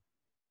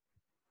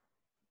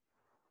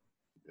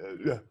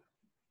 Yeah.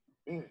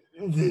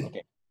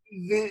 Okay.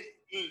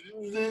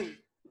 The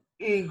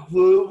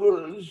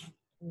equivalence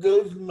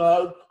does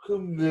not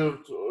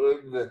commute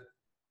with the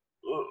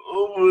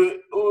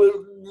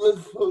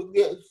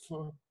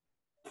forgetful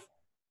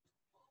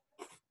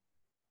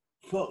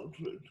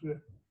function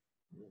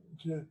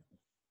to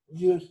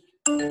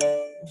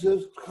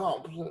just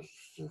complex.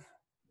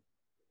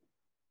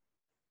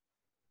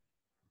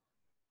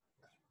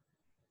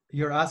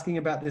 You're asking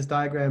about this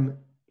diagram,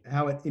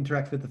 how it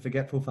interacts with the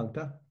forgetful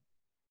functor?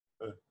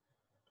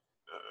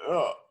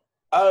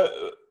 I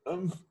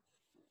am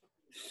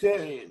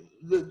saying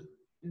that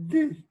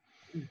the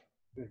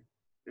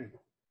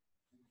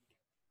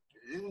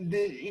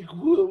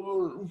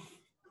equivalence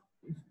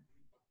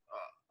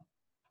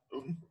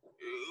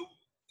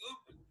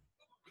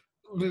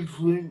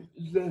between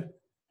the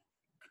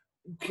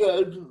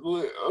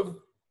category of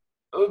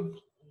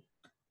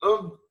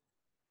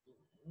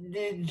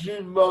DG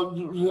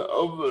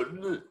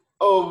modules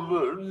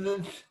over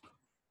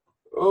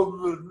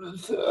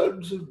this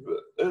algebra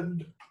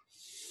and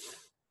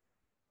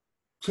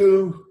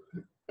to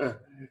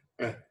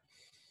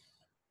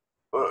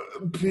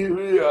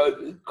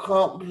periodic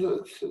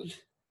complexes,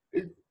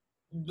 it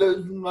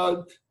does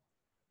not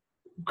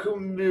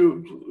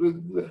commute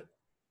with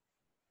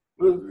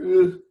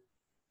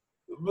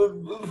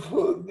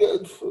before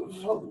that's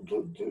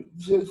something to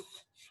just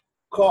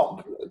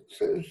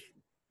complexes.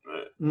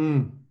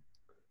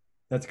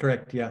 That's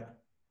correct, yeah.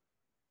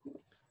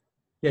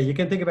 Yeah, you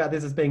can think about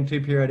this as being two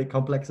periodic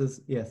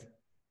complexes, yes.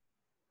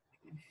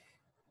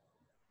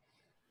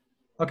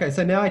 Okay,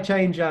 so now I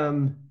change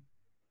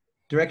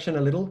direction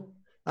a little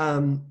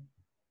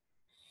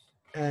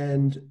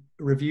and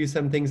review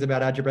some things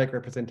about algebraic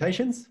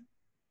representations.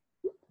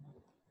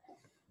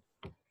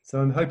 So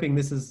I'm hoping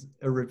this is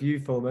a review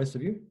for most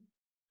of you.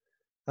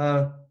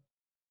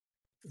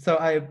 So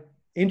I'm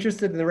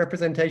interested in the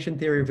representation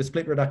theory of a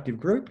split reductive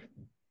group.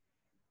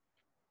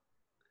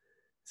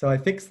 So I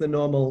fix the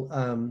normal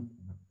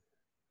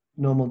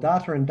normal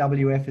data, and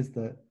WF is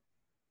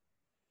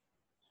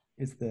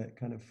the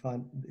kind of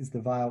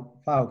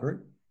file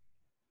group.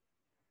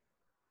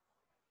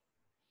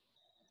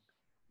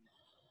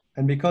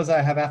 And because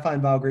I have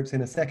affine file groups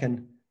in a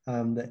second,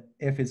 the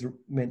F is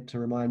meant to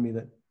remind me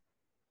that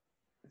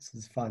this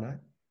is finite.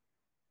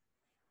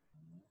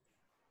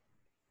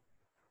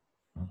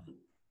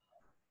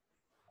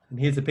 And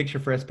here's a picture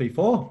for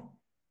SP4.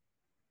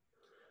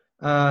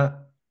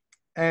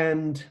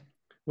 And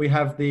we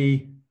have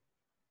the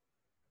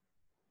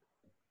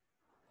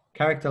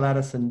character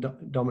lattice and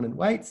dominant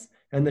weights.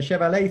 And the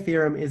Chevalier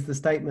theorem is the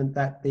statement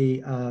that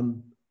the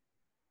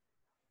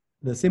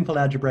simple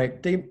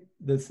algebraic G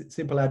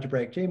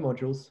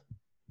modules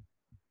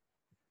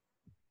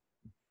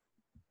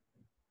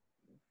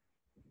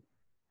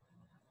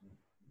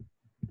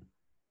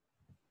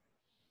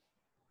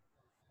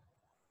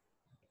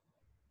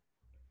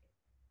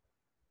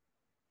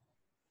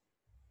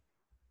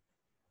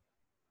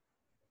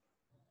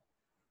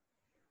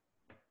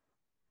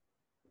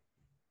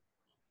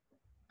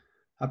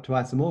up to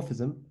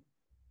isomorphism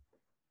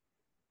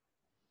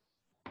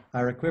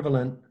are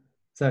equivalent,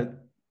 so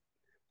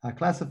are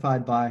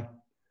classified by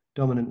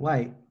dominant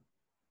weight,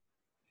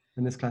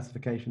 and this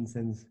classification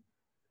sends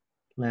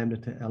lambda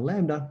to L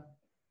lambda,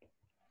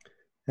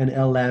 and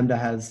L lambda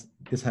has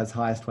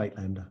highest weight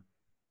lambda.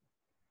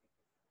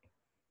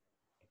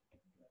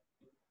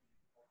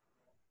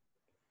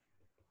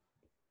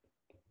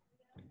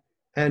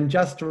 And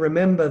just to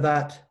remember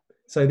that,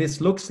 so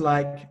this looks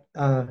like,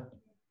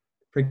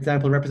 for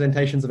example,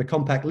 representations of a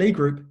compact Lie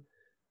group,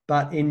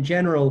 but in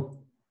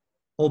general,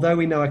 although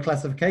we know a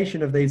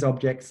classification of these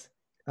objects,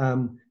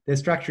 their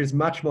structure is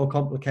much more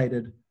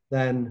complicated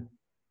than,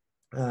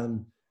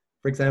 for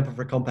example,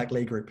 for a compact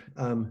Lie group.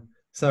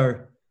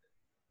 So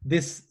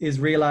this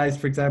is realized,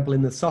 for example,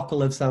 in the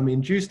socle of some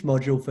induced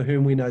module for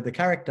whom we know the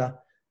character,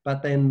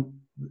 but then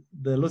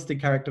the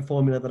Lustig character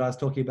formula that I was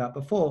talking about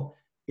before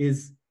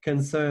is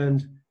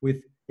concerned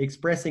with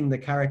expressing the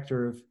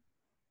character of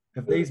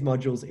these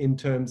modules in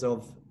terms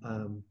of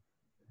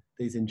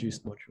these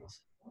induced modules.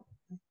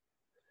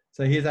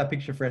 So here's our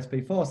picture for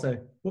SP4. So,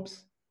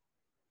 whoops.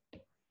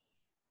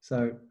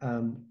 So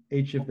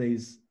each of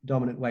these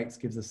dominant weights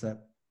gives us a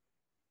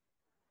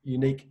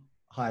unique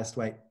highest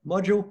weight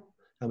module,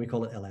 and we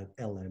call it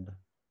L lambda.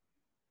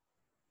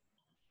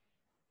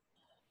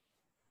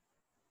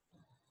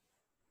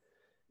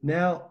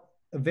 Now,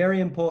 a very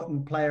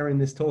important player in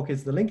this talk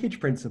is the linkage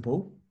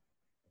principle.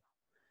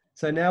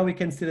 So now we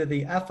consider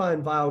the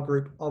affine Weil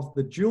group of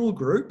the dual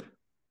group,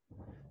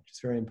 which is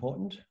very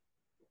important.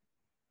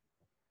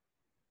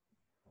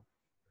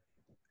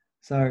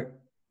 So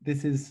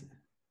this is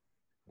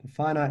the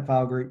finite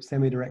Weil group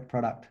semi-direct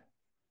product,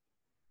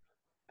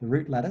 the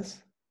root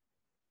lattice.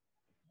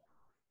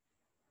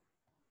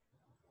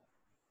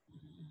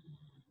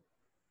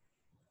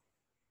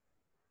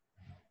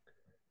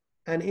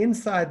 And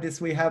inside this,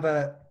 we have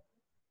a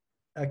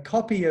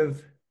copy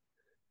of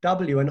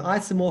W, an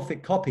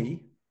isomorphic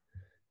copy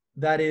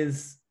that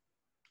is,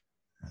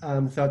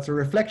 so it's a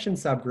reflection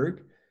subgroup,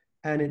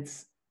 and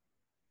it's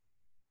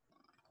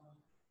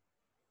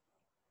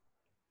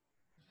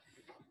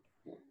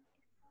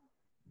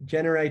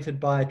generated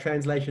by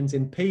translations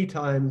in P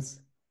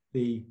times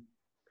the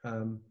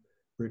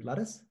root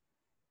lattice.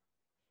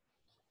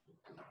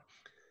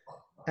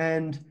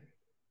 And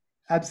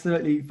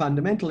absolutely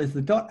fundamental is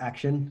the dot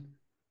action,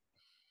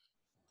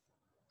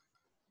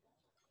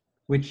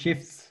 which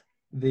shifts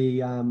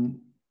the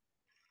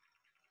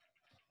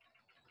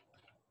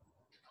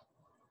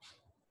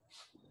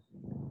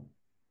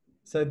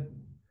so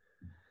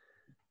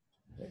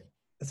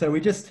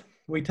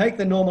we take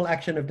the normal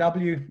action of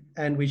W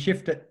and we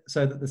shift it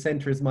so that the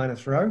center is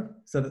minus rho,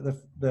 so that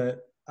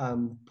the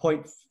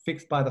point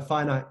fixed by the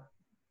finite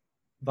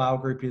Weil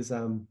group is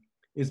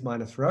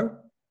minus rho.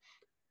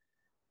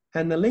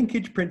 And the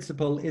linkage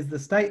principle is the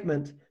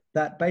statement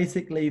that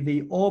basically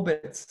the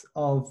orbits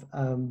of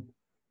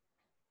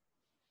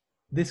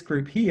this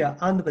group here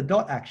under the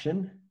dot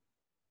action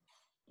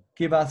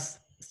give us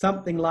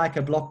something like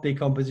a block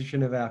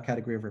decomposition of our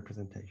category of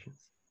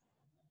representations.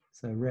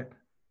 So rep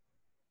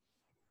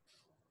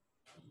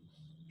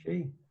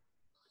G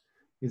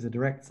is a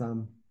direct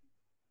sum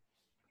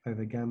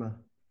over gamma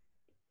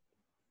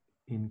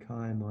in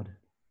chi mod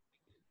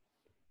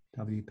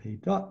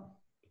WP dot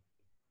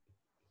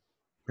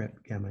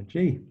rep gamma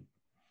G,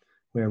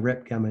 where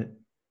rep gamma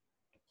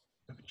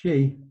of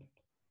G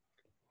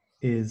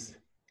is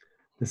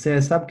the Serre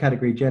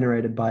subcategory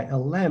generated by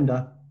L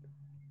lambda,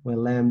 where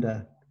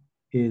lambda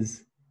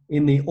is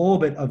in the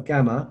orbit of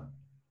gamma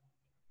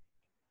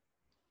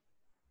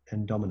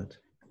and dominant.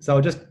 So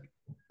I'll just,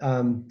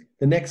 the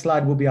next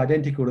slide will be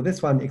identical to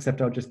this one,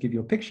 except I'll just give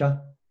you a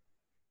picture.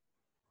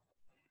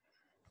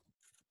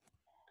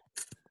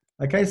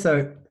 Okay,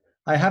 so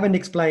I haven't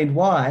explained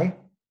why,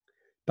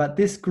 but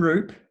this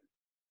group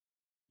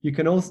you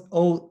can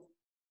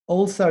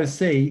also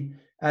see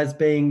as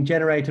being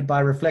generated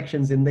by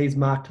reflections in these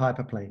marked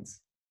hyperplanes.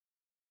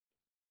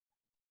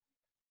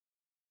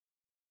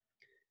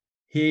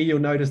 Here you'll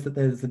notice that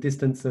there's a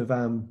distance of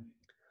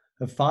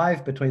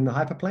 5 between the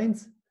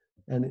hyperplanes,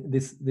 and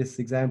this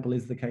example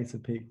is the case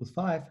of p equals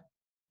 5.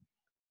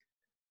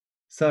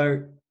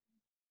 So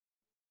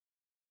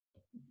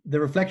the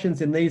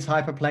reflections in these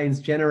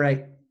hyperplanes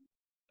generate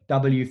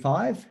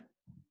W5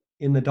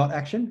 in the dot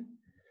action,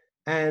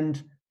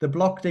 and the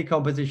block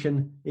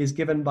decomposition is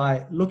given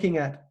by looking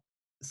at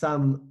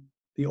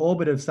the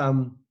orbit of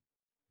some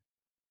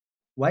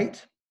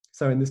weight.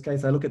 So in this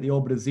case, I look at the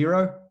orbit of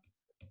 0.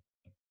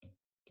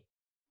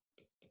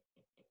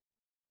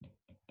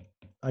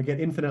 I get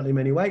infinitely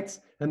many weights,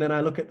 and then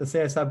I look at the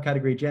Serre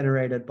subcategory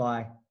generated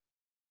by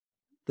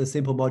the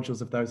simple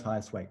modules of those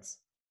highest weights.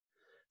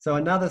 So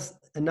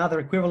another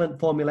equivalent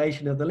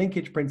formulation of the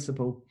linkage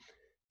principle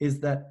is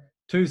that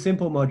two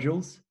simple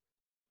modules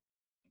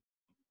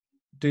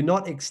do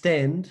not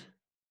extend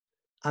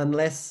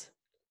unless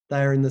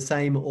they are in the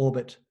same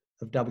orbit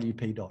of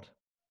WP dot.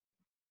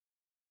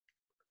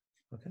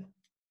 Okay.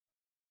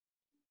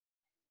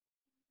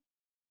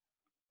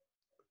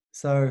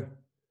 So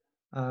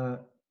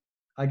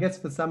I guess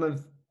for some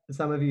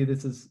of you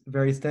this is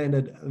very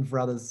standard, and for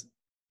others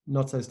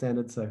not so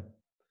standard. So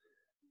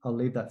I'll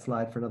leave that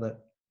slide for another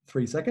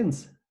 3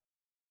 seconds.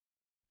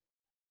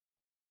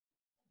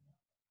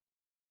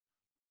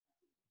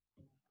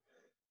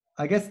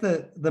 I guess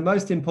the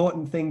most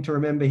important thing to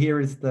remember here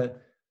is the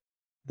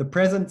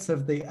presence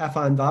of the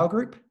affine Weil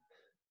group,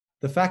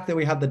 the fact that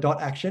we have the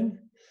dot action,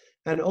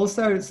 and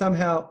also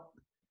somehow,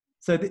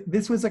 so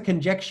this was a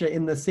conjecture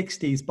in the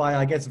 60s by,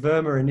 I guess,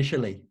 Vermeer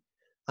initially,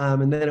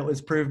 and then it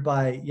was proved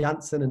by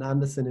Janssen and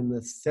Anderson in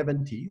the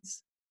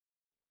 70s.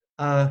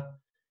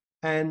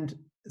 And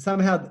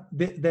somehow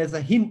there's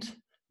a hint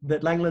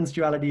that Langlands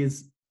duality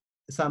is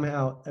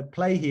somehow at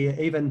play here,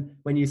 even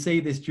when you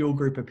see this dual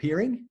group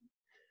appearing.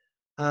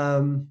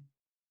 And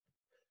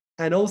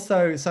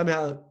also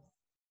somehow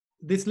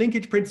this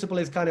linkage principle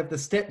is kind of the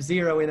step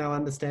 0 in our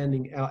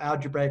understanding, our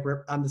algebraic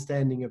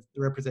understanding of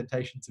the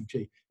representations of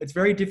G. It's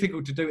very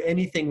difficult to do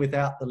anything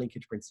without the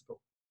linkage principle.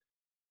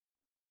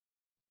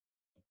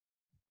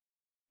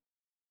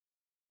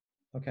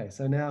 Okay,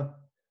 so now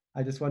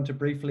I just want to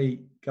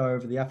briefly go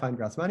over the affine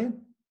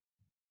Grassmannian.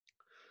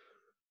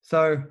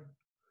 So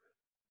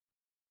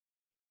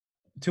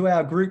to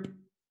our group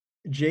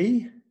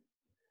G,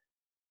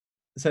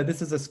 so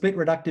this is a split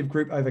reductive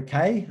group over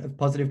K of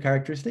positive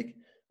characteristic.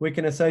 We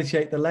can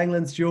associate the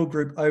Langlands dual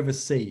group over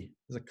C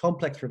as a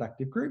complex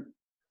reductive group.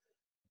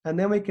 And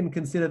then we can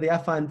consider the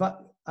affine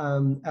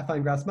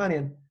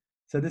Grassmannian.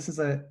 So this is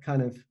a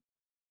kind of,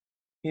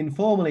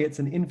 informally, it's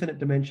an infinite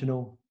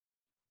dimensional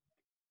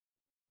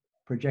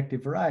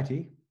projective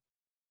variety,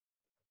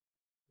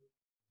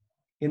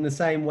 in the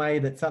same way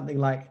that something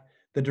like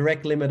the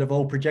direct limit of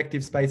all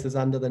projective spaces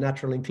under the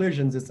natural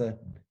inclusions is an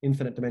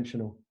infinite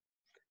dimensional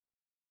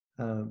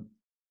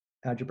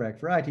algebraic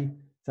variety.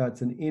 So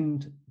it's an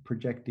ind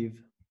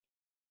projective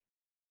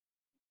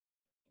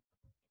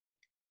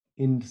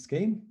ind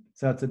scheme.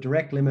 So it's a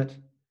direct limit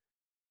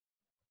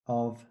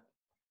of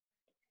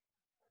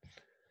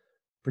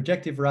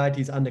projective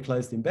varieties under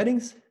closed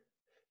embeddings.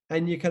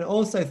 And you can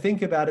also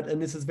think about it,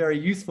 and this is very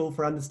useful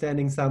for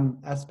understanding some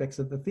aspects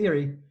of the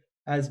theory,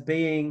 as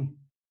being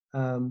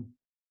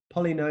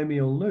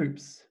polynomial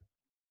loops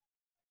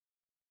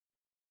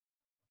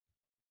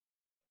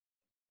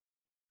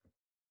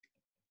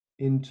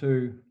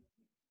into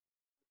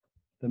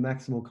the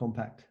maximal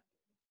compact,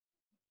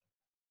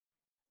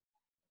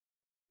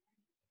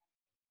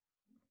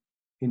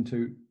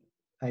 into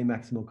a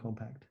maximal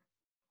compact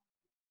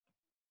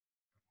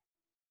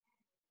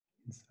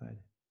inside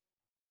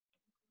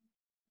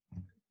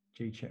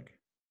G check.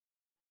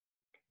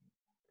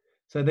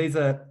 So these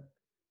are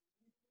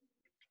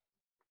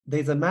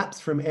maps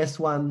from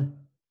S1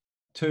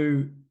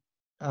 to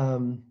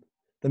the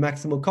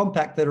maximal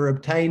compact that are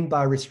obtained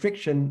by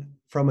restriction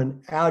from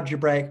an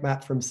algebraic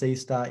map from C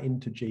star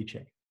into G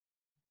check.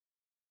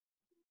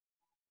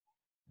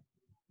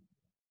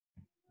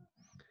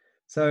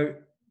 So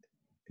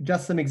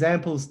just some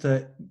examples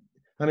to,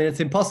 I mean, it's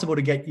impossible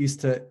to get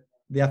used to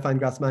the affine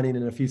Grassmannian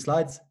in a few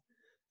slides.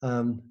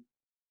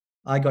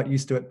 I got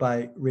used to it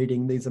by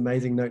reading these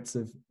amazing notes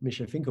of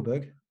Misha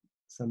Finkelberg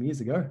some years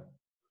ago.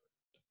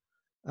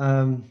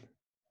 So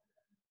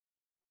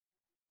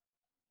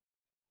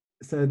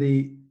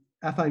the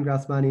affine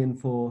Grassmannian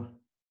for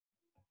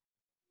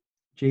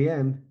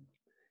GM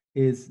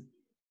is,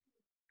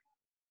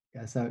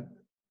 yeah, so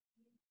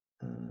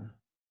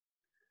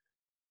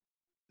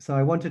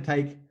I want to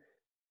take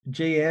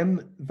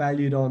GM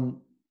valued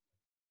on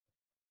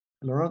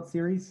Laurent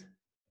series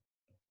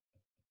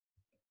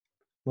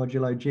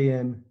modulo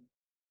GM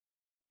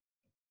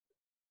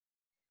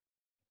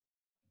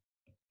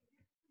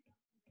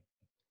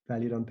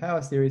valued on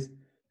power series,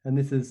 and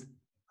this is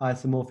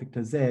isomorphic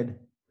to Z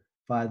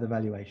via the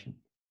valuation.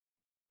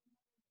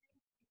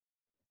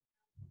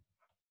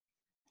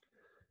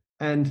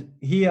 And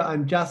here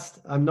I'm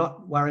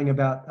not worrying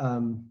about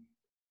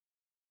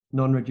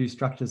non-reduced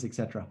structures,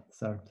 etc.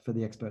 So for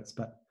the experts,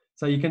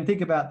 so you can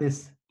think about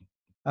this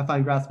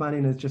affine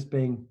Grassmannian as just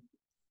being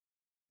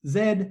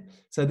Z.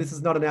 So this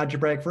is not an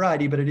algebraic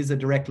variety, but it is a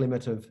direct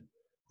limit of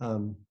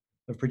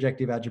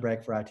projective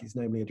algebraic varieties,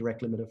 namely a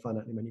direct limit of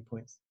finitely many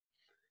points.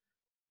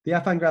 The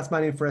affine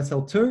Grassmannian for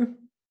SL2,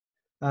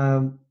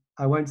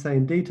 I won't say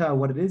in detail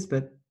what it is,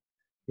 but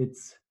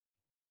it's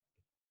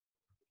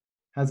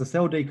has a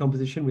cell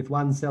decomposition with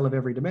one cell of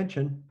every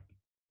dimension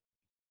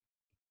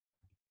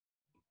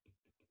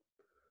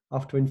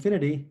off to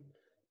infinity,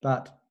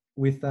 but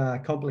with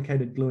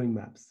complicated gluing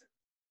maps.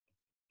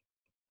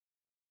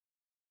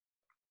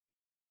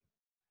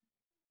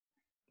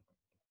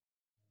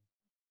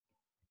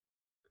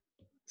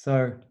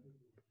 So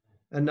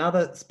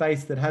another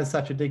space that has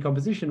such a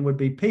decomposition would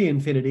be P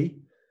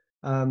infinity,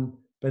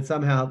 but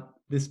somehow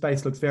this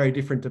space looks very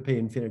different to P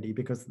infinity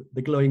because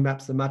the gluing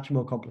maps are much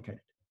more complicated.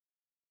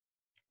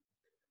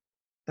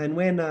 And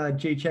when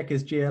G check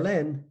is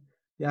GLN,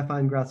 the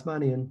affine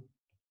Grassmannian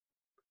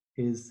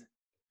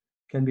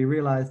can be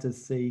realized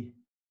as C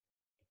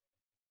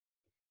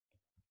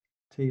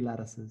T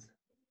lattices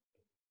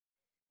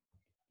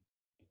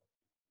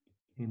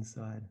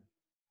inside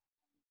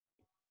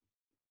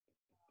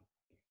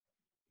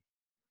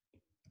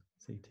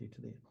CT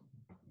to the N.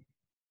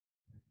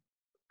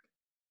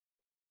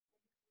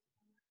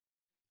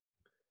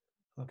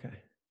 Okay,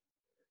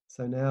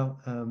 so now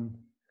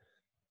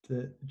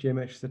the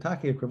geometric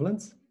Satake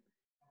equivalence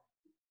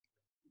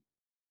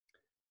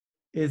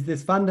is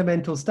this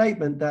fundamental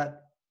statement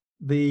that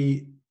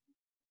the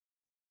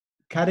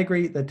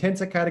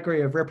tensor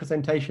category of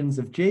representations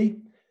of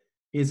G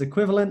is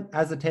equivalent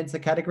as a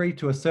tensor category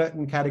to a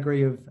certain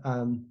category of,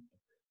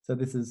 so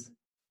this is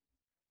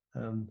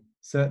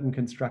certain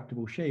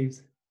constructible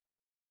sheaves.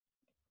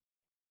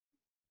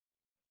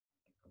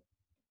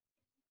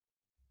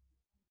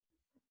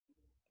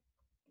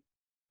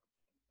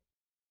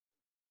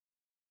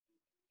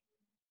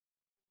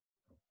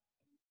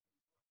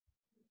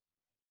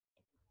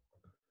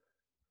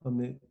 On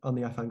the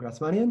affine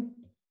Grassmannian.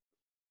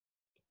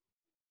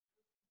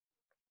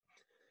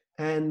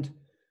 And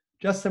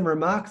just some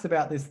remarks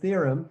about this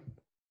theorem.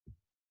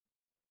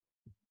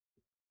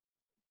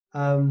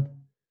 The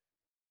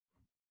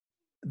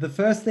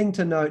first thing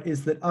to note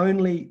is that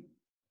only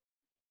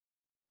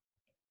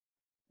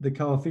the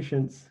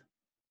coefficients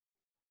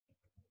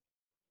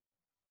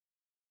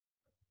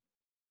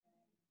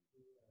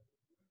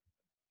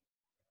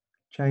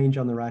change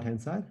on the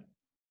right-hand side.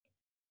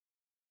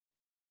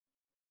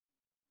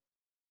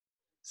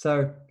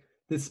 So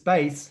this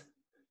space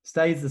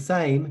stays the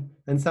same,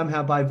 and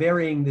somehow by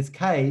varying this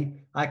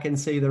K, I can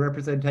see the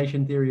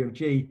representation theory of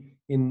G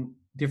in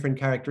different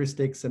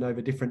characteristics and over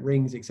different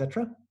rings,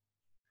 etc.,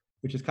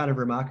 which is kind of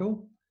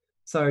remarkable.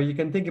 So you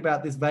can think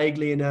about this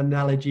vaguely in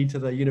analogy to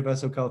the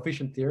universal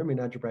coefficient theorem in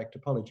algebraic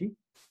topology.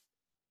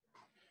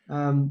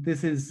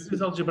 This is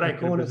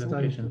algebraic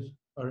representations,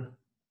 or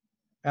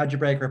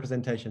algebraic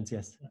representations,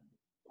 yes,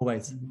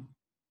 always.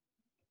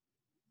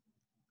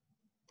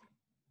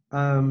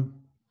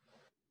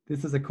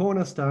 This is a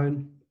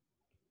cornerstone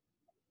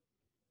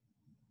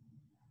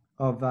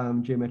of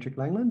geometric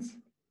Langlands.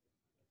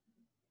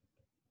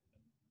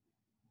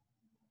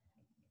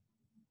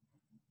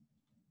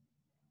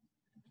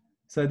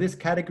 So this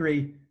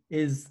category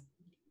is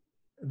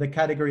the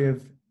category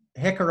of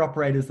Hecker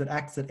operators that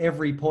acts at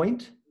every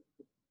point.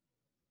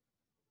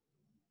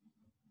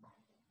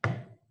 So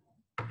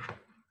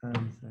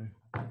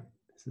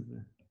this is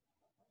the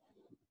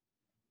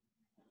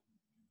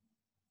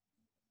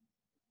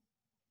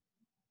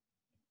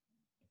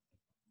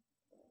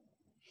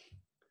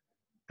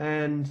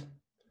and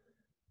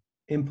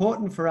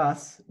important for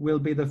us will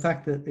be the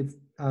fact that it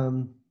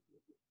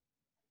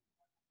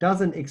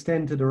doesn't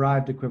extend to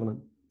derived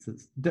equivalents.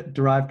 It's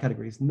derived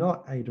categories,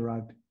 not a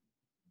derived.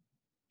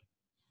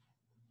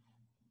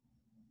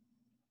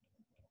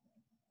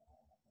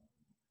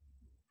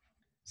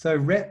 So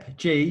rep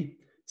G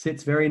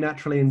sits very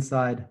naturally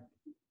inside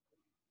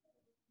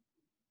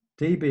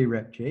dB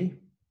rep G.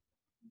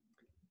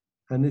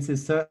 And this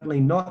is certainly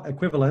not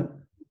equivalent,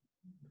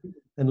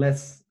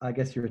 unless I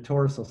guess you're a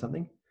torus or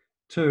something,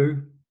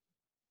 to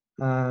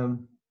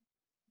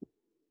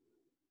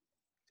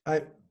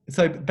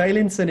so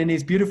Beilinson, in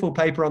his beautiful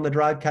paper on the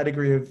derived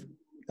category of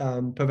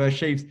perverse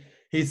sheaves,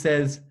 he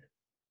says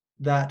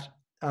that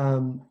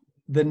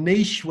the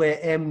niche where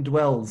M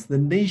dwells, the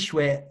niche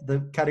where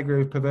the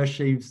category of perverse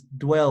sheaves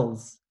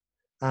dwells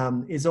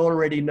is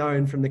already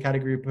known from the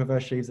category of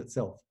perverse sheaves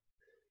itself,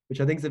 which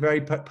I think is a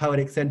very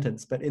poetic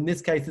sentence. But in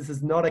this case, this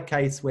is not a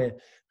case where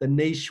the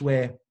niche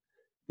where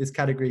this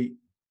category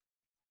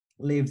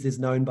lives is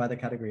known by the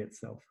category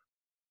itself.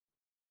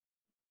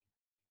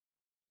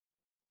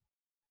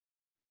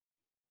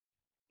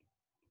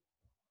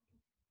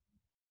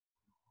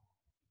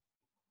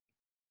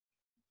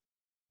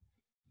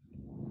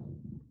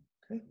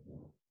 Okay.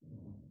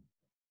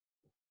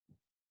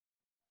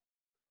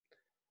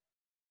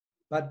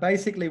 But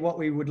basically what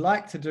we would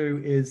like to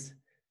do is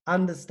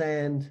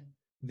understand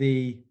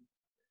the,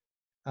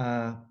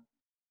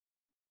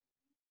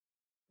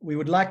 we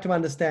would like to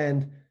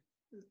understand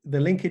the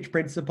linkage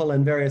principle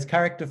and various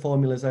character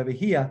formulas over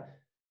here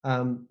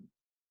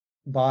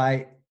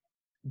by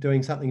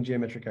doing something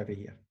geometric over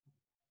here.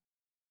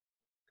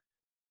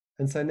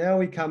 And so now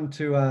we come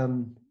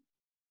to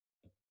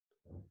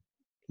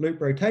loop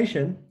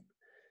rotation.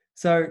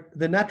 So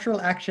the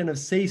natural action of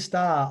C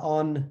star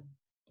on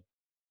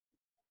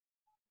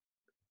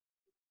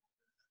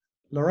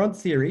Laurent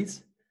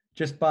series,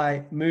 just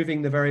by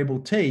moving the variable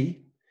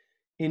t,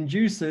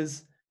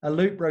 induces a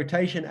loop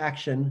rotation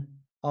action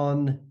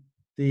on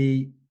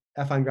the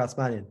affine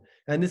Grassmannian.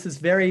 And this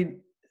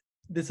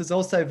is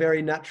also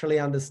very naturally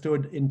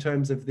understood in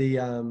terms of the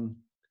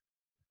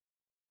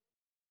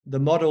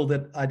model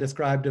that I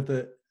described of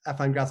the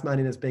affine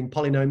Grassmannian as being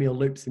polynomial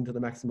loops into the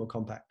maximal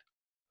compact.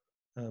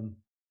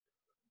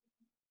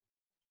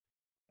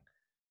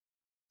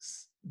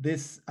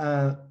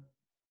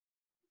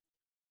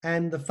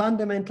 And the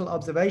fundamental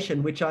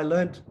observation, which I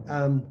learnt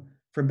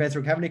from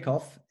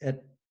Bezruk-Havnikov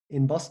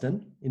in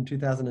Boston in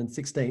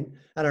 2016.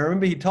 And I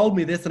remember he told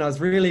me this and I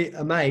was really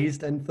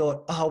amazed and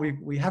thought, oh,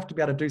 we have to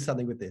be able to do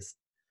something with this.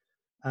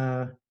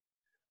 So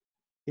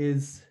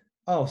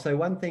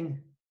one thing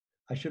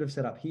I should have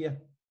set up here.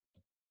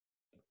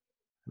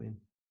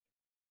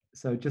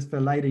 So just for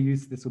later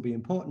use, this will be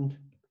important,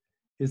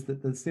 is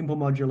that the simple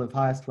module of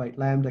highest weight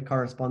lambda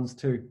corresponds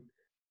to,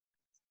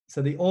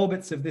 so the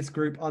orbits of this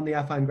group on the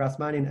affine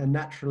Grassmannian are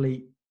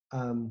naturally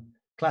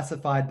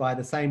classified by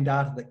the same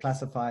data that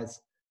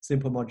classifies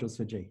simple modules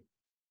for G.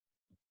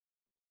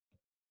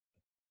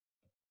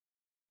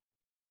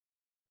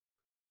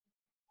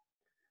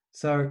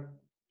 So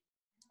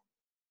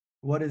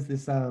what is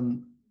this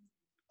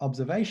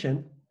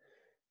observation?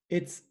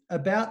 It's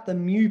about the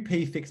mu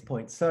p fixed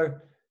points. So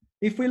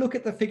if we look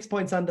at the fixed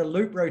points under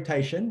loop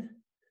rotation,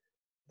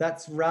 they're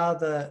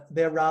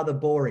rather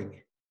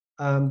boring.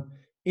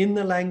 In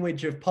the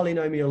language of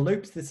polynomial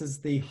loops, this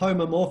is the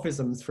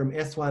homomorphisms from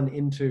S1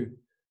 into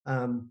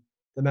the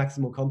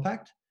maximal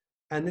compact.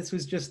 And this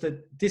was just a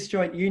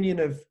disjoint union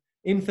of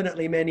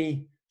infinitely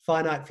many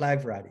finite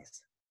flag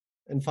varieties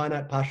and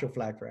finite partial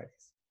flag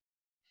varieties.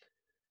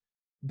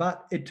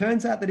 But it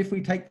turns out that if we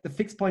take the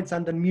fixed points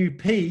under mu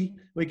p,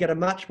 we get a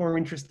much more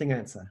interesting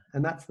answer.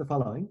 And that's the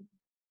following.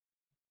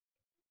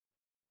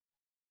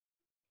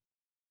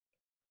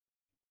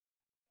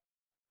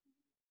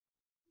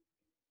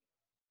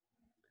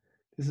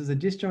 This is a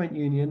disjoint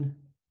union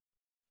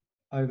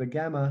over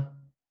gamma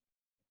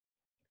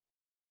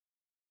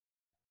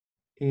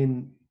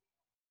in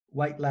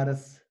weight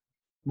lattice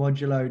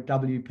modulo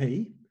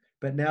WP,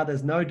 but now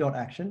there's no dot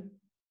action.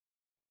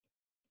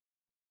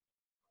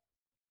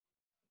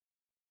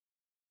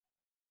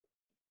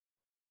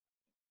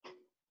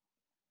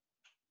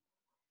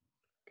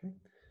 Okay,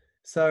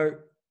 so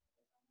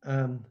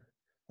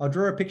I'll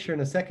draw a picture in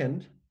a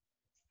second.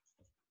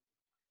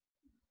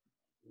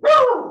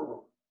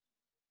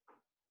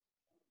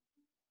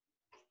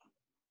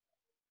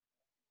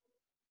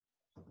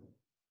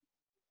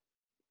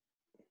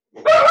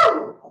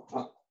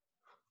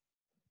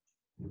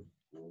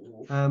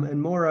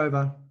 And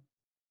moreover,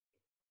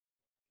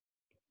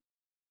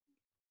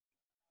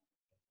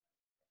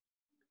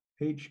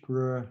 each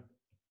Grur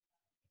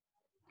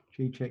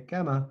G check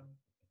gamma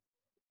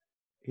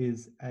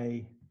is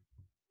a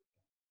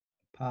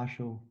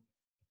partial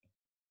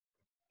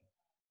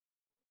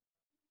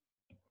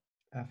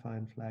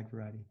affine flag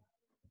variety.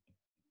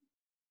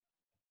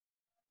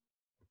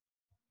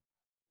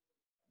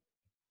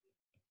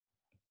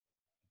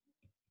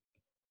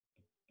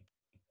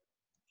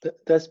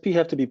 Does P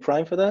have to be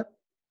prime for that?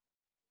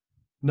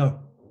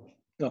 No.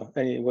 No,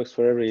 and it works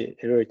for every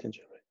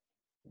integer, right?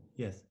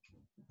 Yes.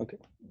 Okay.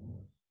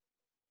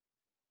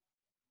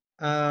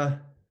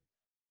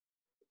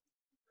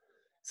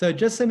 So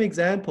just some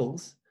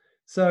examples.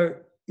 So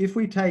if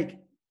we take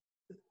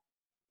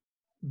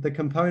the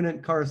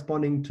component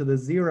corresponding to the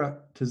 0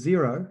 to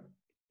 0,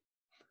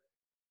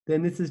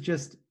 then this is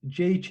just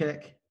G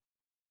check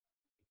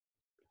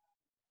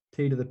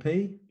T to the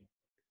P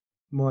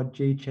mod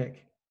G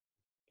check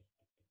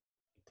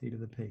T to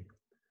the P,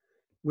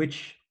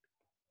 which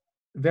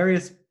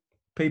various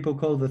people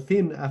call the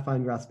thin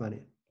affine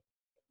Grassmannian.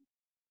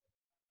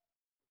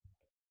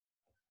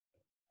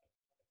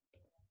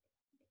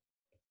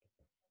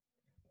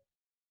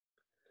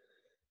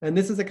 And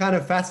this is a kind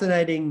of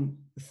fascinating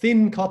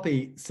thin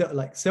copy, so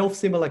like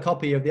self-similar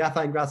copy of the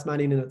affine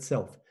Grassmannian in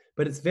itself,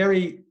 but it's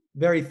very,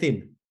 very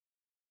thin.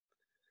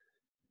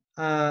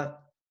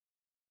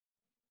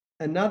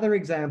 Another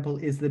example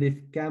is that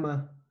if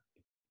gamma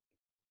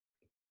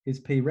is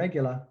P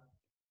regular,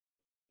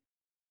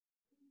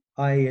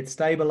 i.e. its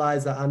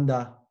stabilizer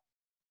under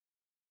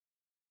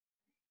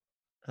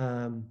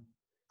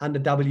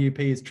WP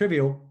is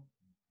trivial,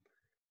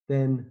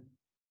 then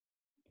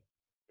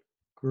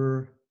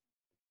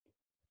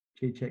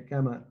G check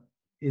gamma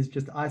is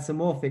just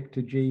isomorphic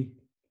to G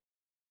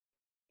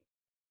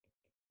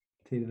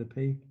T to the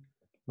P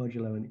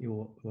modulo and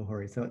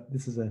Iwahori. So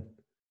this is a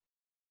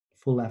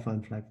full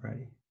affine flag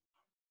variety.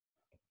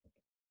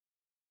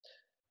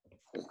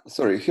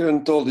 Sorry, you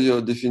haven't told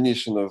your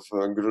definition of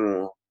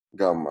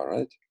gamma,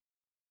 right?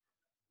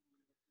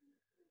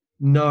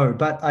 No,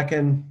 but I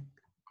can.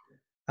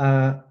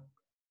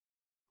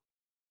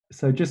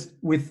 So just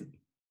with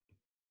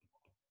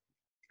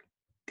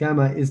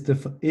gamma is the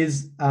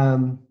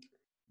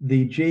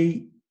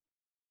G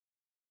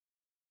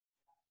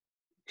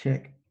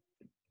check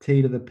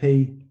T to the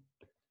P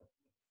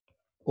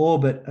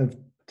orbit of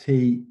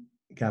T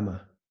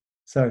gamma.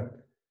 So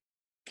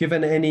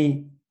given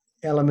any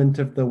element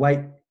of the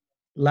weight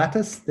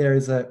lattice, there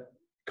is a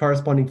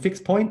corresponding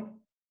fixed point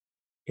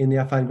in the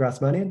affine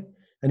Grassmannian.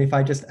 And if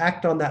I just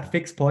act on that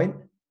fixed point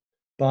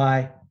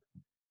by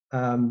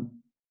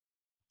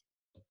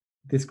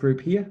this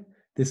group here,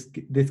 this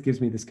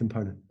gives me this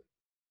component.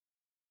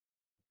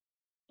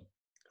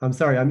 I'm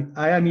sorry,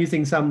 I am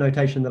using some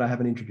notation that I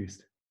haven't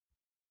introduced.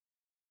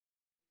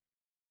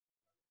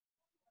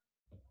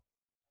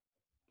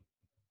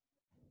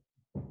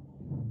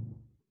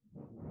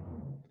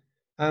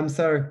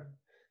 So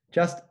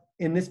just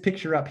in this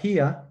picture up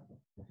here,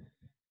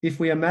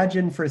 if we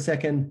imagine for a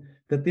second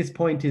that this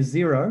point is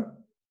 0,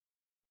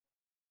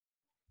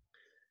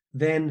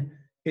 then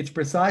it's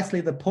precisely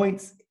the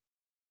points,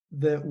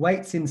 the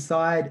weights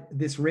inside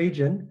this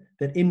region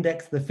that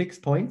index the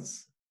fixed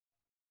points,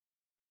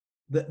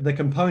 the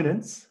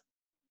components.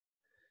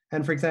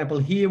 And for example,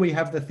 here we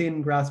have the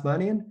thin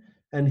Grassmannian,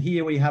 and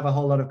here we have a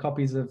whole lot of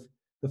copies of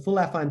the full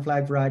affine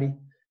flag variety,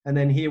 and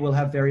then here we'll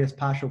have various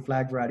partial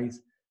flag varieties,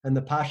 and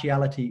the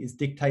partiality is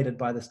dictated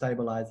by the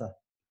stabilizer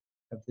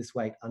of this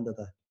weight under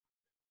the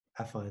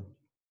affine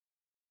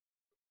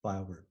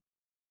file group.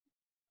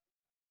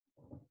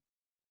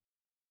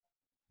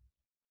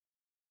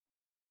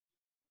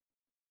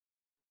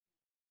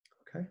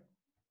 Okay.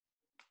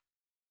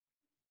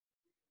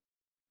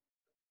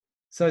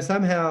 So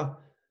somehow,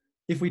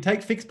 if we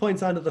take fixed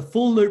points under the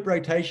full loop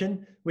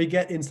rotation, we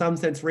get, in some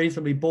sense,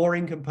 reasonably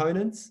boring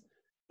components.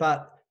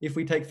 But if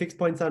we take fixed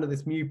points under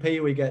this mu p,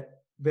 we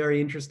get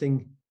very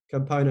interesting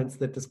components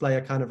that display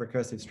a kind of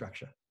recursive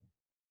structure.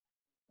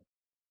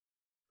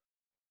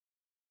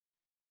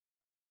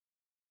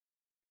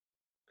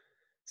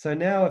 So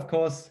now, of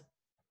course,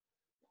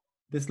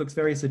 this looks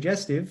very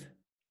suggestive.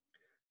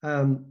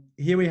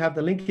 Here we have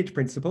the linkage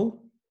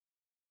principle.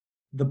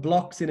 The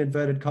blocks in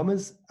inverted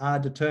commas are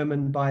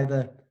determined by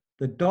the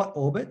dot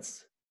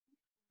orbits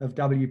of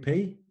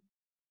WP.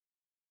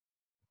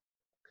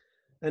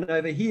 And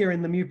over here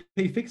in the mu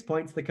p fixed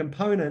points, the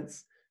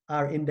components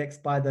are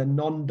indexed by the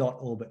non-dot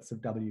orbits of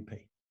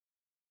WP.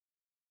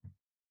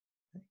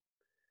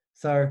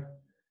 So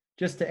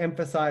just to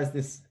emphasize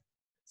this,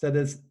 so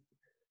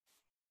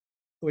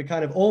we're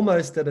kind of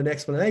almost at an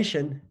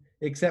explanation,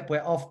 except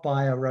we're off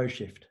by a row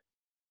shift.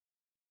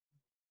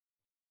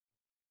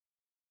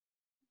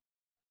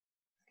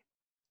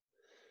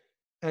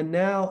 And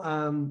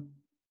now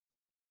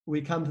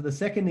we come to the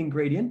second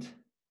ingredient,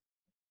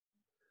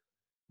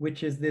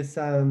 which is this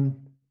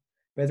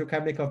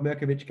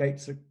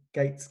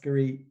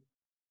Bezrel-Kavnikov-Merkovich-Gatesbury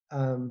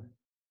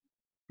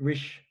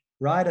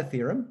Risch-Rider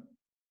theorem,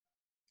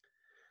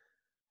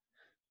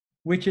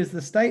 which is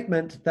the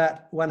statement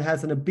that one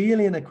has an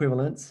abelian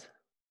equivalence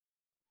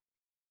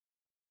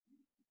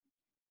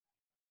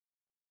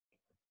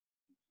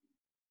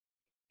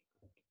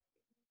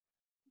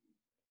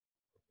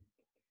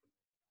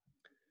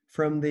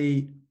from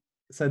the,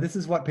 so this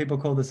is what people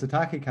call the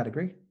Satake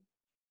category.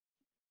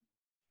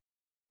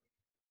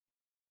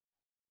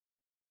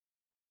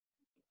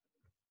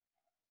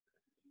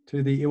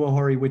 To the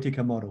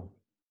Iwahori-Whittaker model.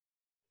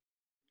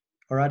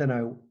 Or I don't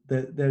know,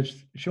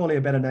 there's surely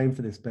a better name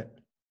for this, but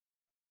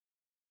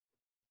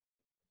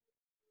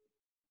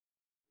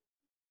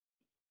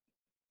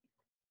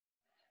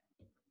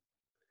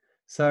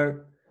so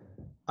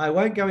I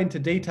won't go into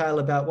detail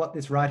about what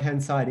this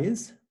right-hand side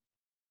is,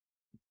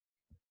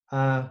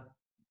 but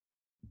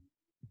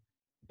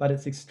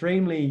it's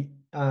extremely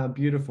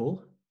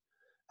beautiful.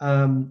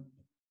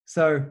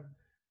 So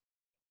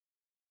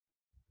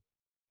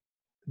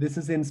this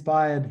is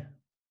inspired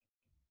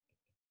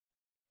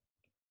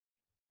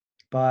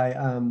by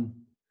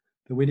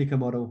the Whittaker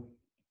model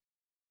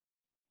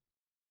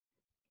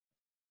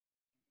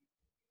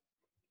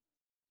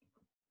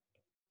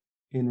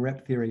in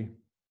rep theory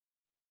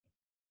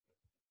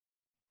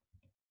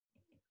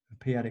of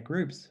p-adic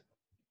groups.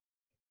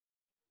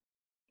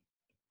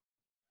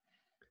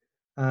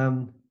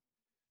 In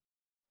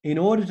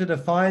order to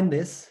define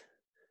this,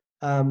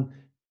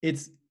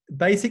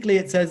 basically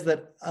it says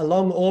that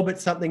along orbit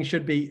something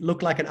should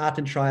look like an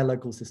Artin-Schreier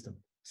local system.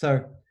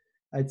 So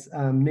it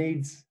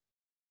needs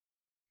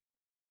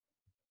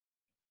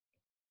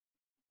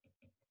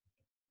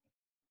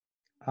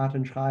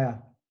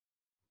Artin-Schreier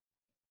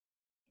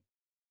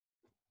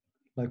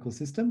local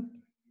system.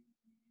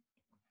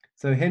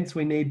 So hence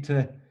we need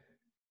to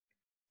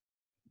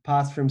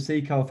pass from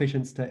C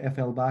coefficients to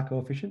FL bar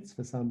coefficients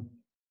for some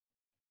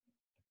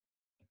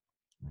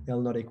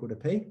L not equal to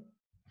P.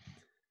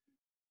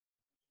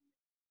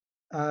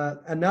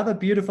 Another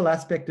beautiful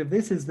aspect of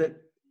this is that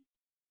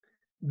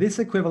this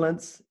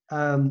equivalence,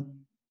 so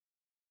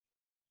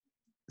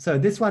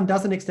this one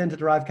doesn't extend to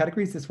derived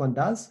categories, this one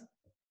does.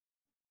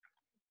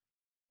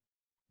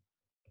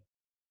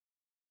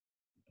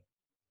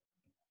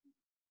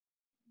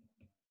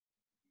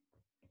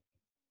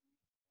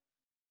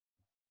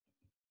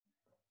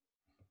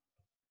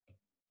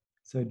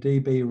 So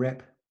dB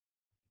rep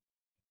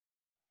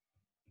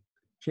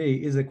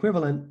G is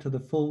equivalent to the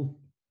full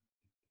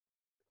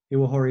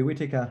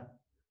Iwahori-Whittaker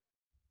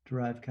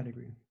derived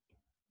category.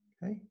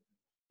 Okay.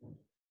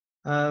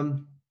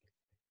 And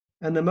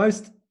the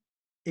most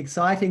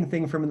exciting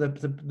thing from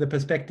the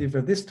perspective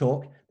of this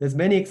talk, there's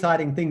many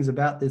exciting things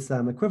about this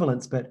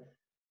equivalence, but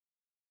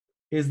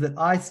is that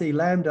IC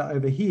lambda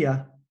over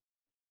here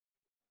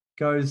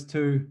goes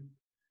to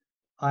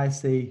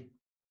IC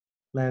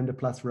lambda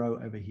plus rho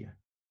over here.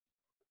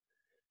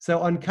 So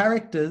on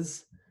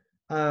characters,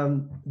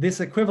 this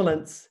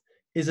equivalence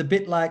is a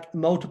bit like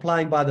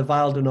multiplying by the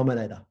Weil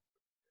denominator.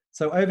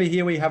 So over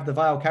here we have the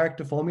Weil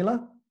character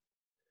formula,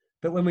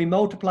 but when we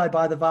multiply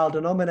by the Weil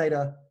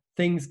denominator,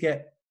 things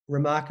get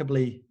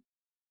remarkably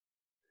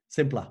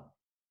simpler.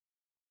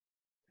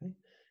 Okay?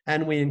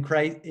 And we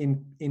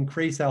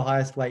increase our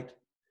highest weight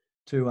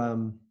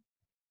to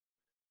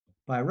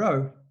by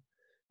rho.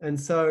 And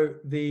so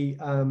that's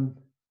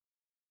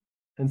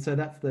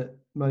the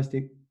most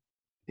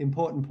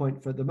important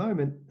point for the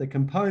moment. The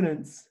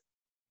components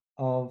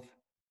of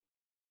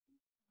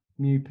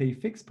mu p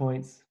fixed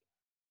points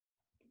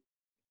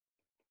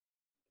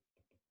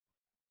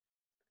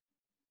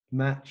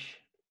match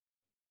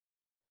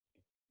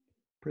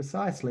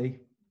precisely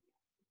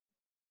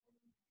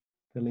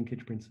the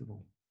linkage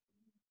principle.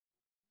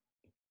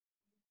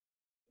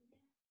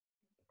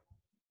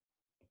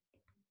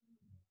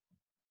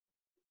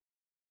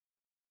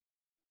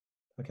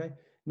 Okay,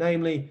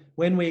 namely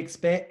when we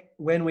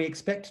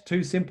expect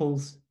two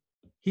simples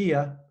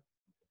here,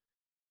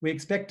 we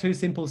expect two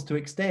simples to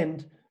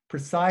extend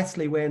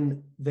precisely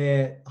when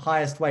their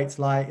highest weights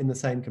lie in the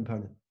same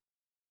component.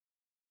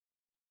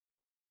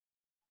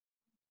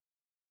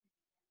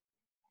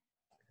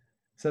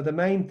 So the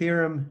main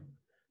theorem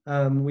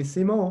with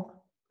Simon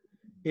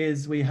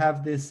is we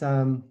have this,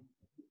 so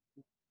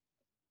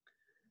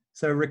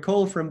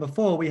recall from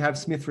before we have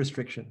Smith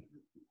restriction.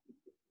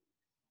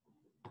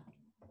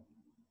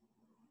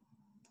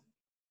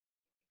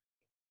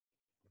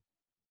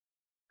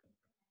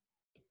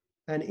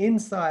 And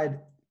inside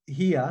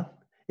here,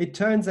 it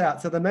turns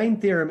out, so the main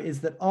theorem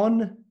is that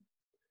on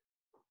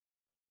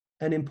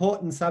an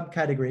important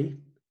subcategory,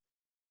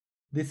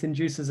 this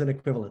induces an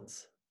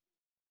equivalence.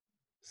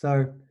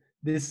 So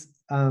this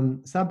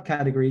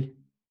subcategory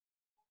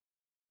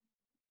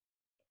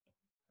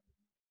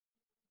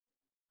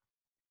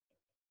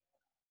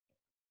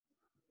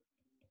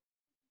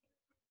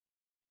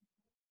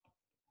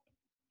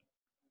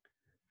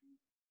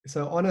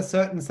so on a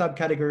certain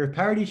subcategory of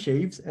parity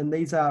sheaves, and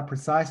these are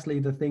precisely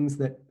the things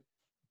that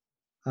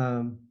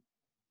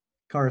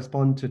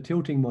correspond to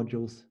tilting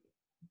modules.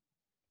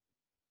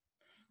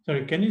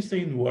 Sorry, can you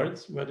say in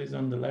words what is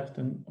on the left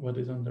and what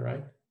is on the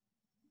right?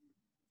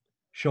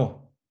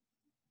 Sure.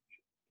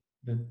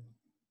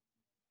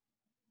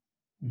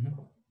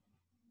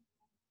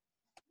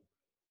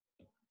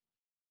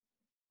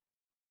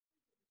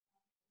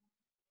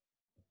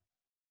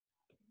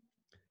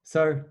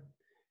 So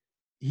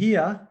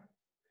here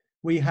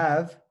we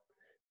have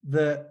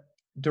the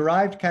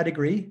derived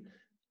category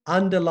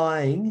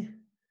underlying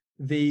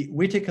the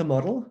Whittaker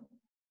model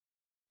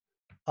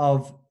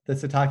of the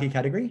Satake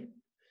category,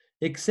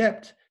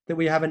 except that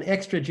we have an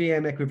extra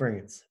GM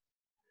equivariance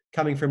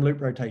coming from loop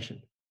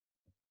rotation.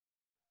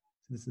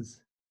 This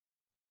is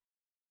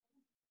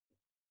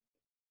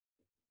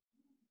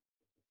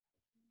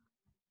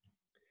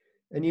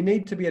and you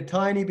need to be a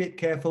tiny bit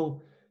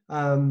careful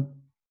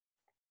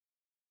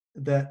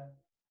that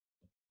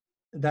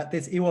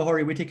this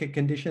Iwahori-Whittaker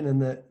condition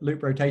and the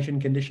loop rotation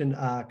condition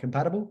are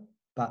compatible,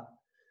 but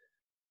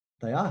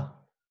they are.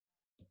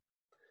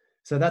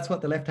 So that's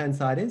what the left-hand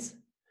side is.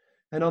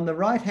 And on the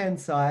right-hand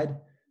side,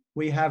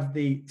 we have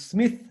the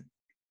Smith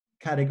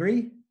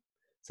category.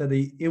 So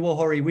the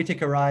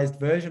Iwahori-Whittackerized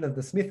version of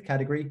the Smith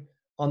category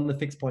on the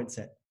fixed point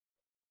set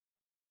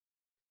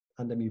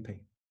under mu p.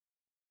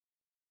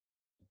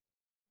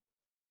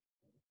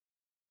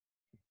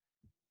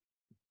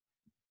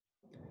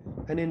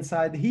 And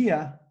inside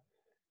here,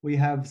 we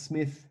have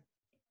Smith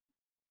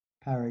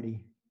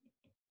parity.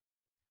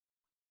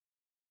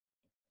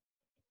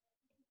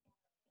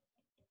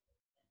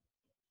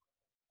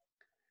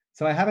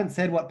 So I haven't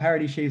said what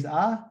parity sheaves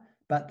are,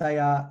 but they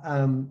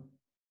are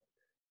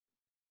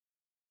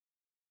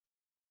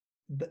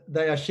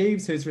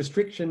sheaves whose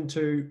restriction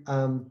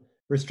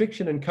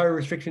and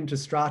co-restriction to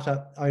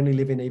strata only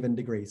live in even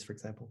degrees, for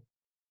example.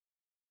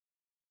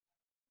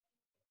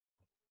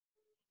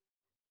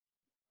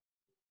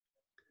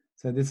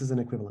 So this is an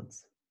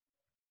equivalence.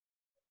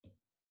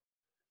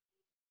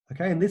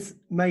 Okay, and this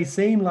may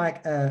seem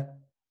like a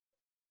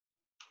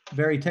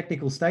very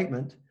technical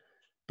statement,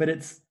 but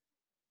it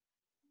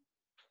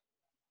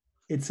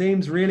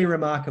seems really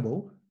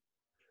remarkable.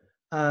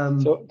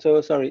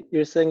 So sorry,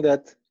 you're saying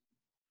that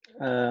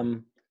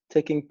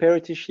taking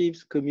parity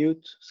sheaves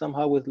commute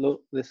somehow with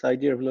this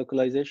idea of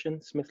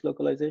localization, Smith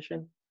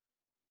localization?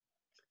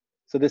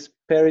 So this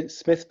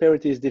Smith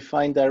parity is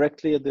defined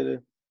directly at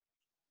the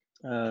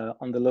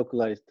on the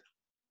localized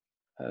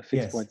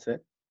fixed point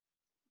set.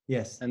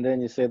 Yes. And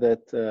then you say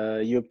that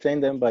you obtain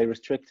them by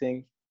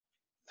restricting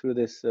through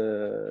this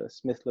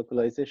Smith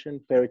localization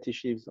parity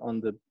sheaves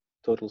on the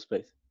total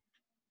space.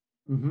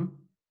 Mm-hmm.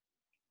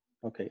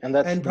 Okay, and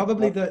that's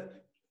probably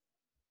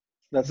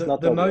that's not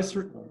the obvious.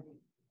 most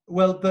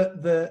well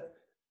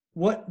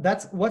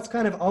what's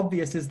kind of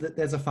obvious is that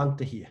there's a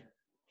functor here.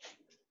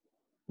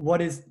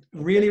 What is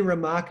really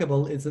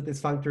remarkable is that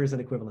this functor is an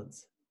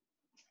equivalence.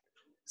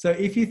 So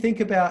if you think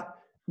about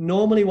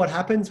normally what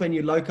happens when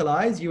you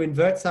localize, you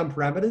invert some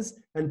parameters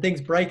and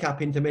things break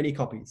up into many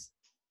copies.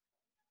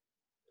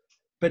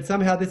 But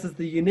somehow this is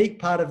the unique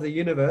part of the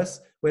universe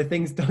where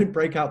things don't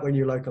break up when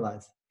you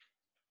localize.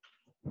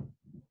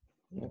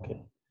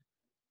 Okay.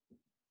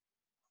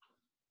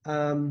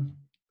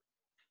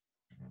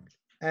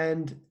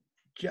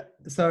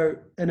 So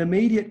an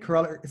immediate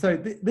corollary, so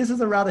this is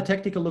a rather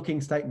technical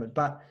looking statement,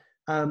 but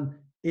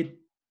it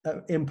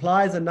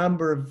implies a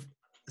number of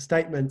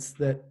statements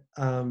that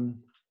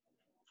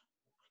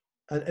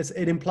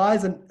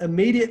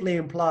immediately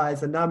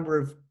implies a number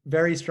of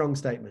very strong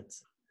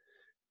statements.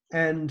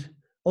 And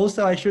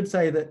also I should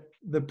say that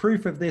the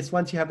proof of this,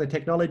 once you have the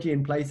technology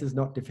in place, is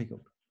not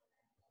difficult.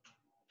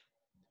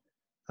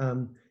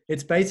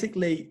 It's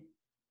basically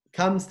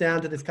comes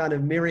down to this kind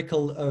of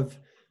miracle of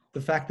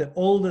the fact that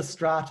all the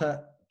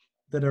strata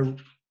that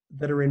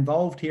are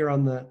involved here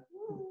on the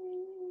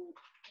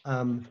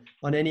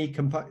on any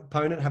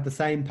component have the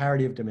same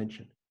parity of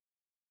dimension.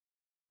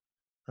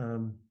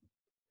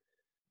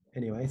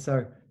 Anyway,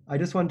 so I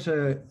just want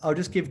to, I'll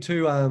just give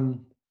two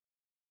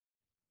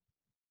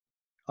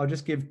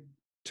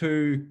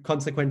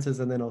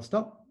consequences and then I'll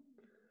stop.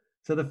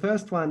 So the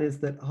first one is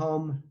that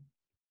Hom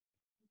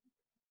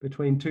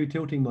between two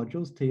tilting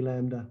modules, T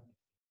lambda,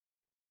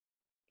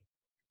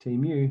 T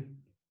mu,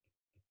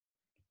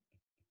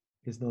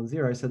 is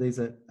non-zero. So these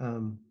are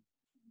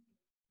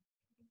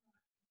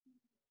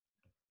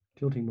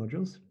tilting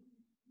modules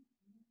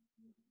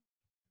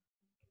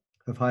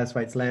of highest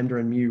weights lambda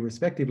and mu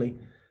respectively.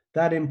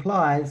 That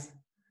implies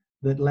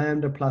that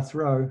lambda plus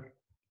rho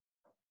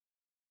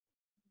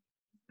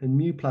and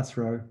mu plus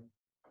rho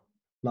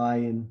lie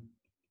in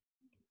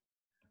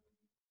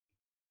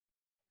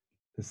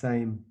the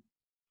same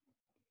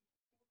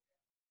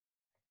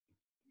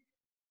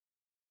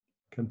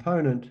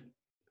component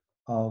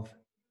of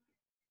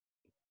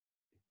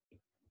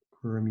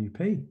rho mu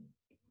p.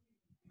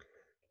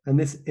 And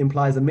this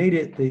implies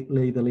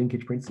immediately the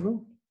linkage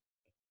principle.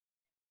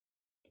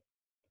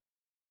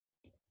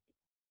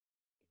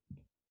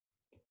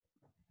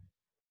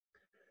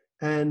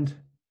 And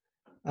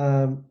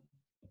so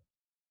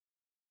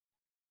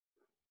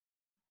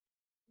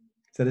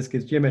this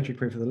gives geometric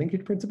proof of the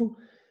linkage principle.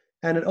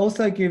 And it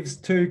also gives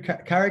two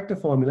character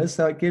formulas.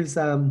 So it gives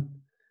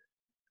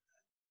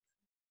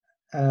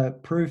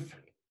proof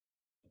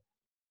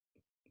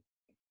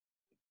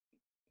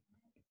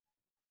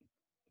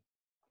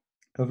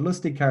of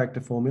Lustig character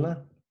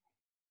formula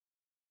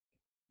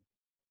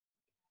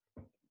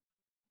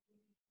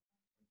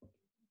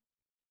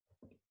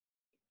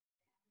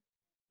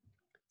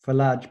for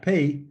large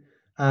P.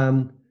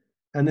 And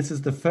this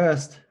is the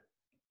first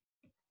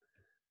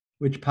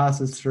which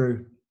passes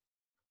through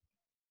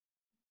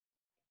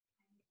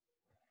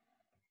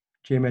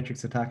geometric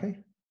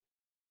Satake.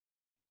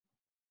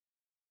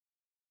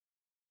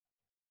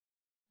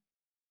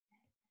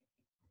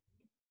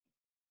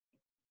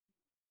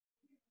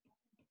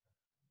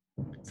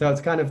 So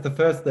it's kind of the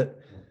first that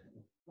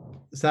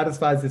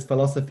satisfies this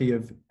philosophy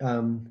of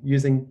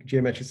using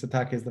geometric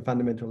Satake as the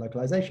fundamental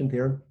localization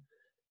theorem.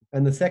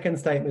 And the second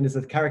statement is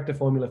a character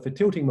formula for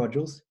tilting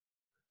modules.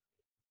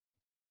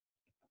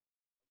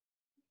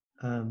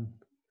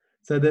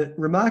 So the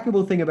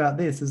remarkable thing about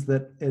this is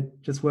that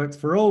it just works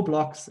for all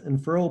blocks,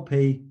 and for all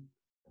P,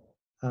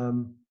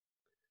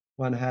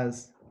 one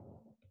has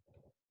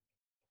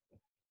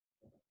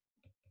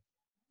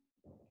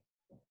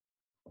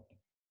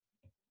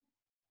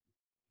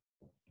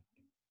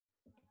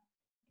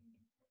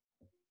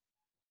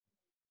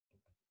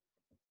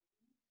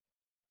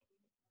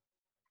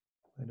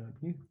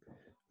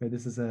where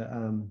this is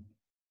a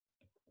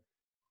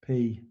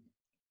P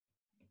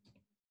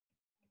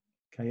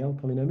KL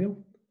polynomial.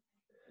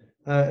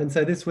 And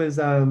so this was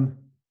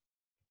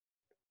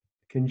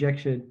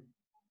conjectured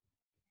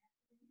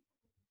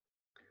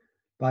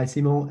by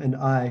Simon and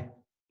I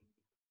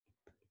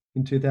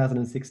in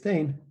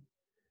 2016,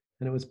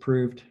 and it was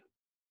proved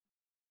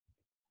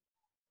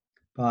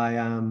by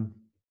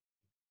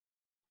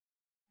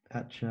Acha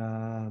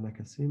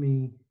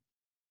Nakasumi,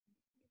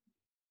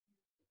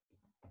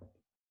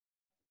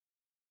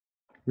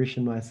 Rish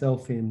and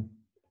myself in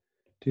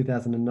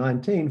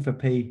 2019 for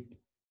P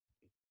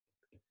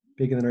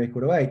bigger than or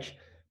equal to H.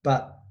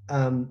 But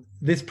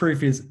this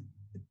proof is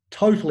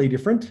totally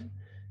different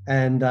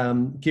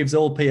and gives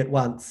all P at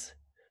once,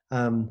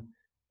 and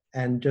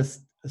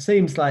just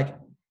seems like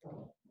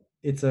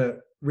it's a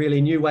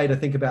really new way to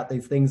think about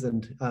these things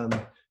and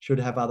should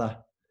have other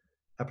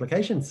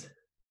applications.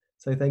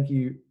 So thank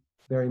you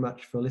very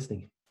much for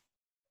listening.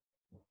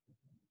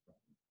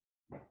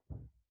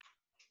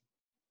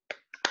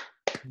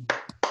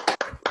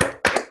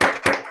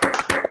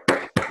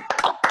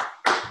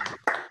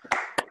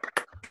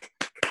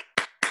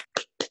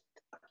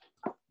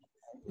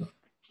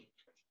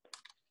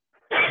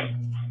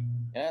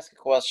 Can I ask a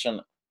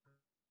question?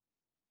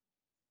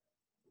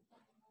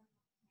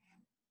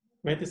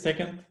 Wait a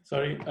second.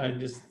 Sorry,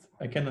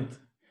 I cannot.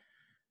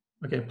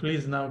 Okay,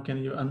 please now can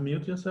you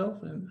unmute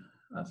yourself and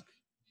ask?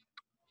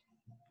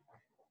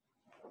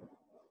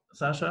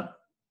 Sasha?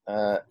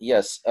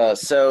 Yes.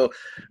 So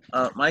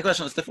my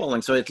question is the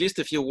following. So at least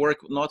if you work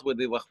not with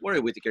the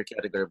Wahwari-Whittaker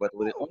category, but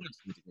with the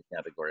Ornstein-Whittaker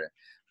category,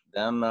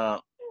 then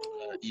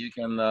you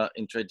can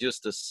introduce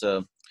this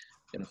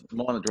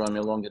monodromy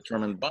along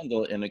determined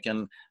bundle, and you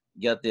can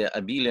get the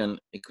abelian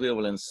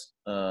equivalence.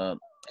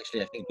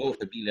 Actually, I think both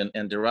abelian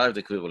and derived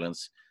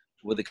equivalence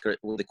with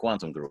the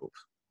quantum group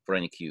for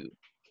any Q.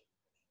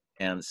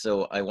 And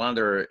so I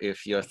wonder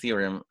if your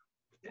theorem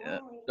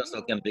first of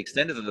all, can be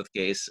extended to that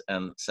case,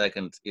 and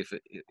second, if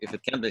it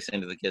can be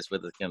extended to the case,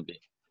 whether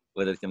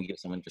it can give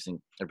some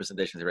interesting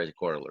representation theoretic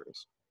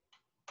corollaries.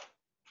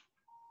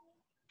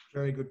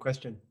 Very good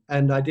question,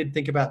 and I did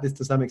think about this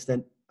to some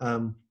extent,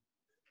 and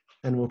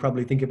we'll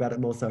probably think about it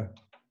more so.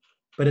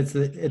 But it's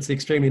an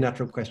extremely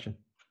natural question.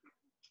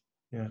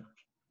 Yeah.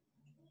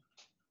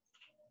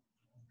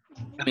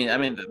 I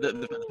mean,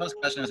 the first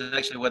question is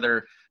actually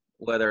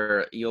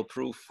whether your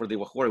proof for the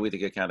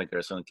Wahwari-Whittaker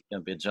category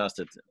can be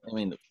adjusted. I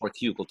mean, for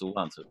Q equal to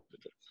 1, so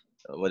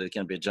whether it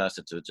can be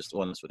adjusted to just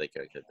oneness with a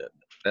character.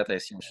 That I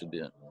assume should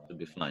be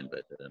fine,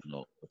 but I don't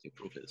know what your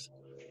proof is.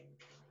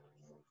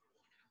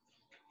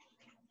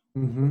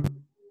 Mm-hmm.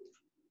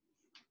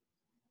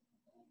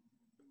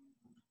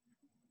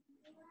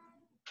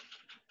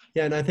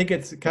 Yeah, and I think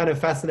it's kind of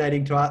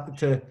fascinating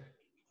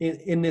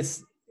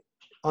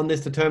on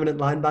this determinant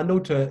line bundle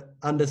to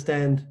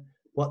understand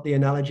what the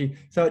analogy.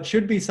 So it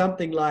should be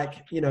something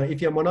like,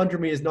 if your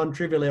monodromy is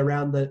non-trivially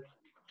around the.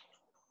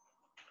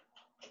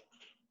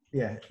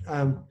 Yeah,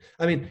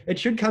 I mean, it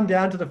should come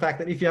down to the fact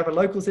that if you have a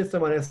local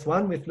system on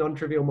S1 with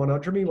non-trivial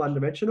monodromy,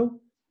 one-dimensional,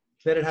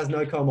 then it has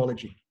no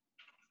cohomology.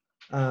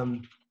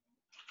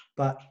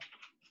 But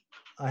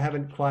I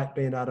haven't quite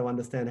been able to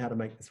understand how to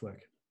make this work.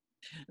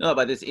 No,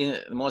 but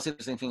the most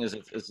interesting thing is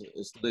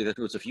the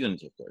roots of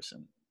unity, of course.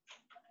 And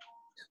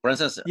for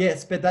instance,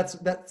 yes, but that's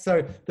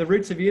so the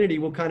roots of unity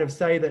will kind of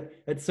say that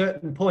at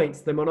certain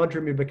points the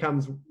monodromy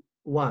becomes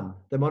 1.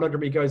 The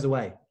monodromy goes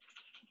away.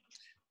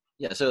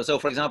 Yeah. So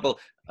for example,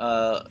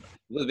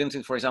 we've been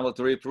for example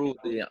to reprove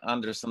the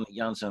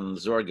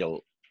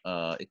Anderson-Janssen-Zorgel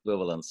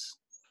equivalence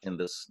in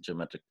this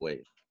geometric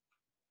way.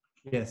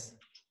 Yes.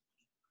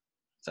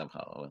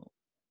 Somehow. Well.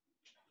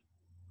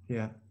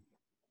 Yeah.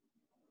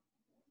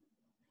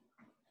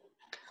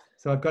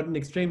 So I've gotten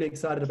extremely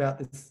excited about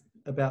this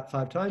about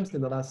 5 times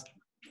in the last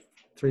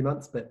 3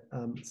 months, but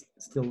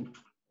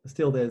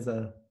still there's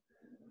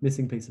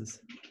missing pieces.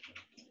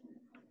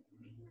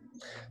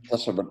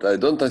 Sasha, but I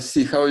don't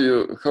see how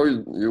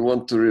you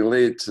want to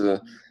relate.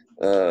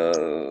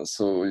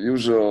 So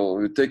usual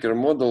Whittaker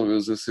model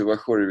with this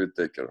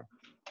Wahwari-Whittaker.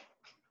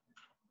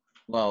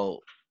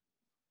 Well,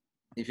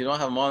 if you don't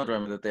have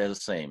monodromy that they're the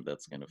same,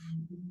 that's kind of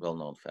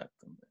well-known fact,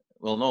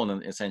 well-known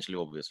and essentially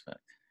obvious fact.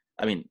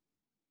 I mean,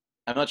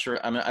 I'm not sure.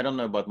 I mean, I don't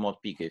know about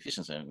mod P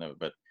coefficients. I don't know,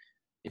 but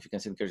if you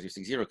consider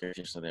characteristic 0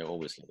 coefficients, they're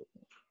always little.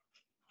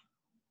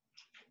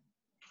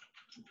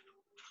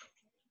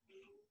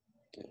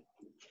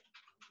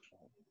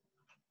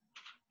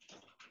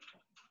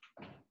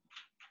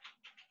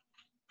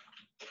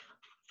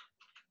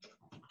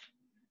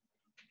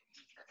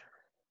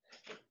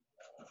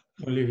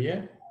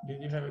 Olivier,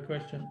 did you have a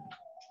question?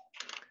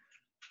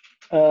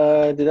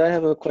 Did I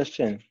have a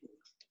question?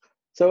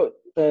 So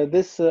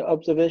this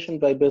observation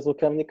by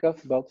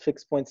Bezel-Kamnikov about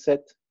fixed point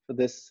set for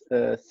this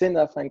thin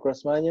affine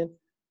Grassmannian,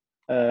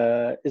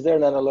 is there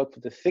an analog for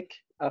the thick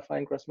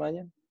affine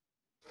Grassmannian?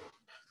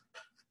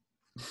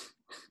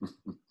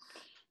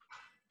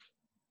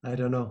 I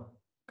don't know.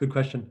 Good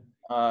question.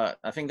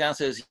 I think the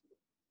answer is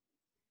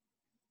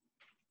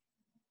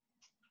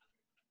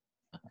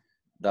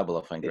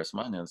double affine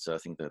Grassmannian. So I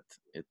think that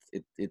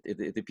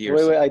it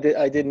appears. Wait,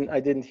 I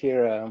didn't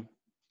hear.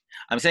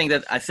 I'm saying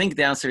that I think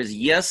the answer is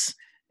yes,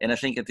 and I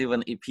think it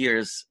even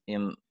appears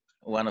in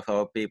one of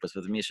our papers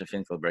with Misha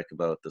Finkelberg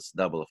about this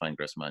double affine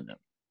Grassmannian.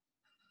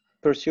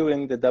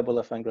 Pursuing the double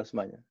affine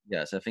Grassmannian.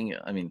 Yes,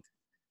 I mean,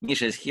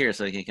 Misha is here,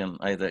 so he can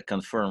either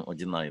confirm or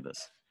deny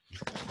this.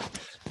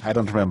 I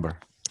don't remember.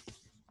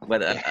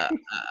 But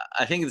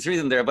I think it's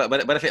written there. But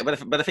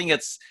I think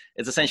it's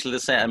essentially the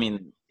same. I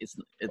mean,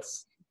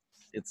 it's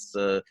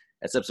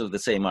absolutely the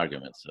same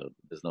argument. So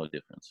there's no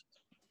difference.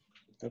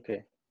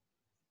 Okay.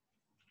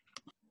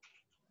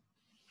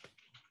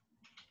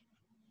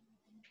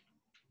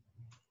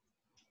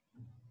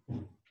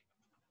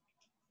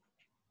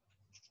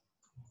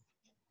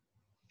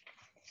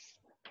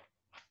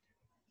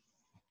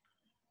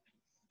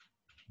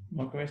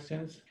 More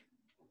questions?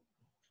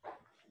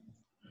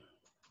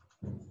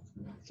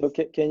 So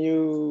can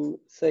you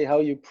say how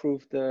you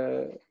prove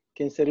can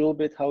you say a little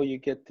bit how you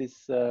get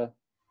this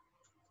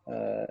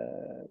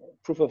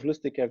proof of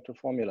Lustig character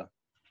formula,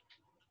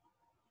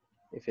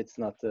 if it's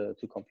not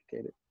too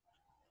complicated?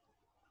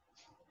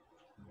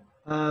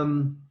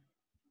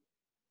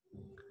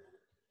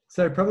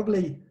 So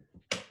probably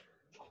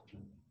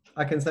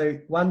I can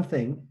say one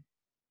thing.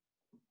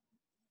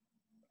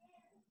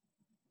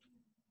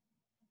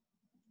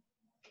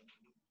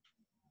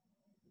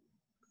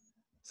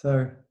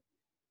 So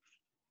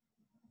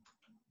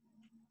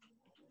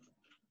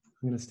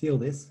I'm going to steal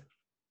this.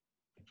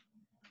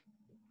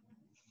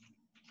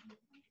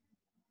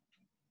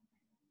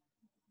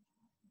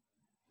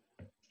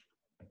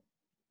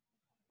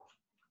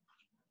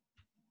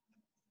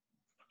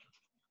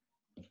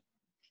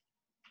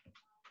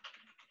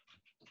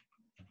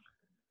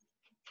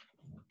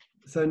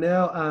 So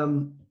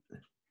now,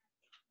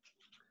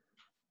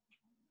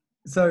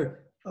 so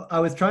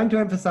I was trying to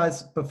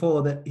emphasize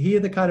before that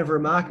here the kind of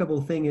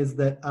remarkable thing is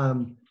that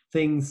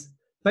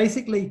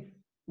basically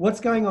what's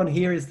going on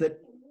here is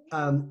that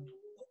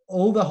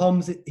all the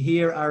HOMs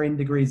here are in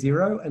degree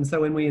 0. And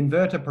so when we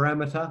invert a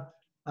parameter,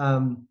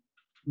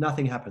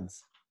 nothing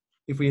happens.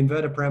 If we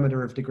invert a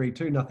parameter of degree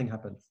 2, nothing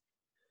happens.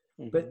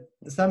 But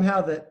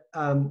somehow that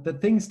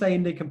things stay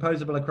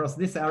indecomposable across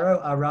this arrow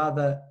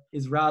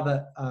is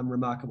rather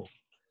remarkable.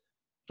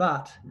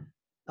 But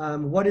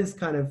what is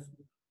kind of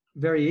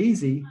very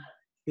easy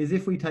is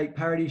if we take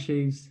parity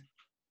sheaves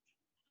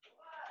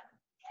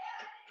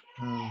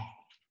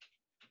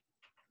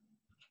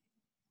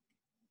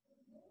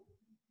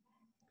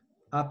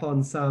up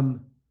on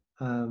some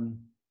affine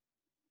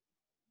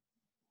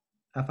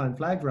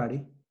flag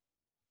variety,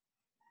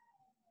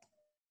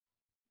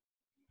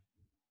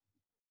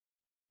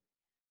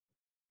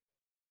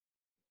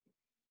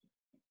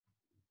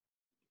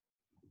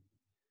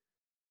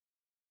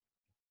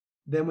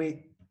 then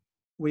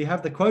we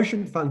have the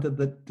quotient functor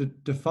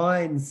that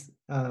defines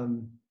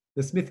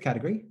the Smith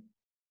category.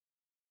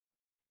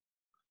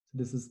 So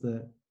this is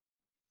the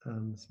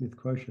Smith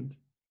quotient.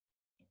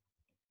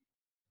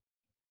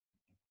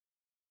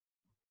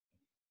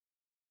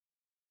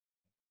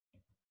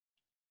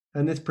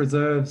 And this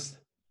preserves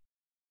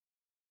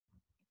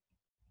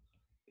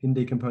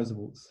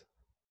indecomposables.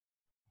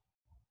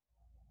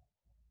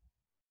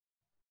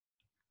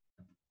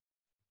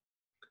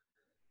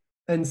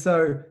 And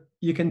so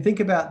you can think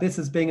about this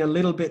as being a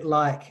little bit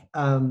like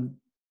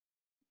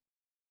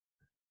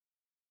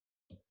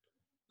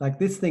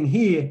this thing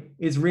here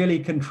is really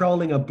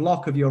controlling a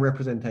block of your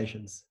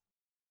representations.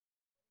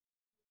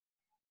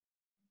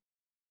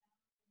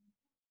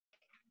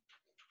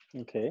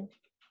 Okay.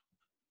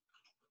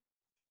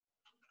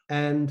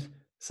 And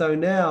so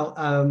now,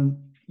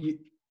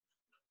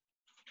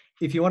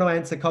 if you want to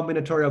answer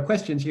combinatorial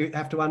questions, you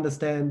have to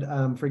understand,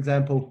 for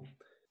example,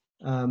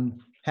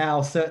 how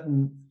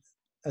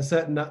a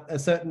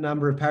certain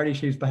number of parity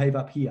sheaves behave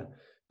up here.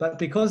 But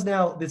because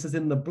now this is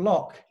in the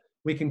block,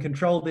 we can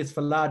control this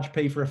for large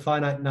P for a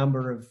finite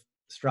number of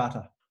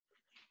strata,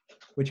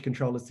 which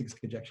control Lustig's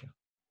conjecture.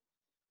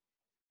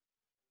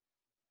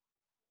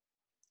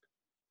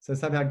 So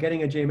somehow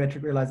getting a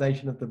geometric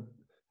realization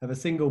of a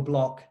single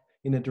block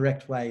in a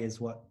direct way is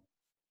what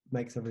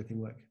makes everything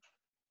work.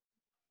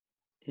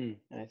 I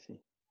see.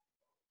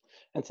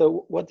 And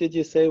so what did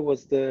you say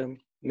was the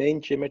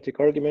main geometric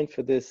argument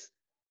for this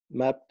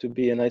map to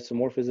be an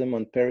isomorphism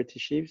on parity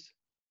sheaves?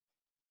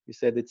 You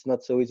said it's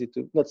not so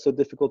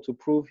difficult to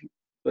prove,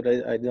 but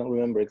I don't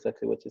remember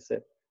exactly what you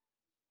said.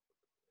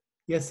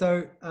 Yeah,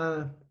 so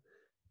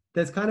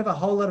there's kind of a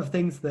whole lot of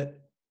things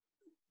that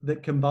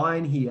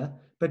combine here,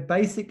 but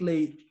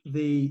basically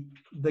the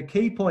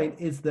key point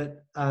is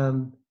that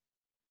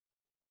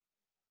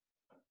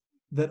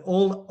that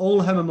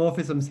all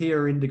homomorphisms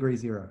here are in degree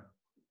 0.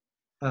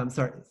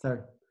 Sorry.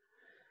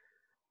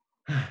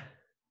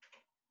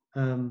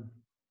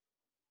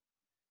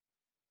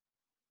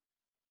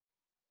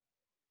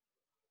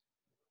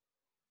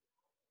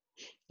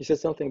 You said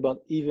something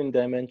about even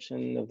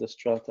dimension of the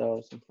strata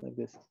or something like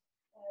this.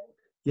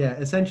 Yeah,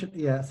 essentially,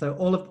 yeah. So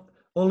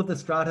all of the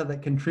strata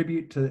that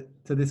contribute to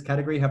this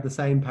category have the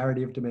same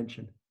parity of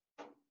dimension.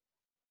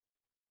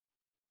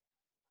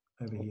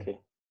 Over here. Okay.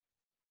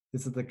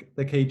 This is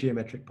the key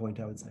geometric point,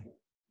 I would say.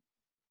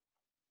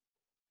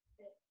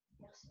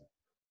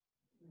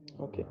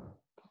 Okay.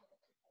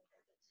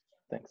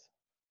 Thanks.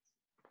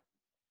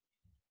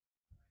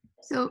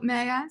 So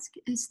may I ask,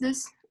 is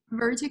this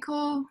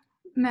vertical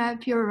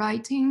map you're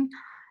writing,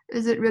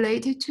 is it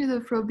related to the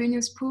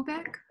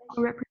Frobenius-Pullback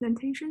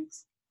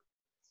representations?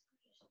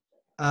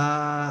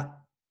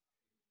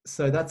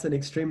 So that's an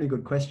extremely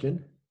good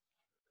question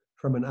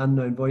from an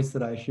unknown voice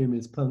that I assume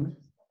is Peng.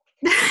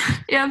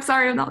 Yeah, I'm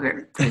sorry, I'm not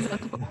very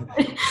presentable.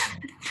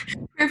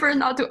 Prefer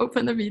not to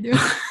open the video.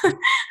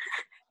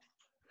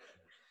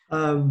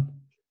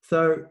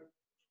 So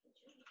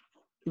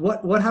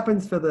what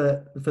happens for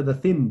the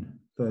thin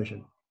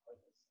version?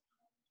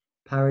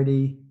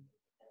 Parity,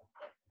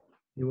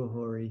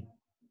 Iwahori,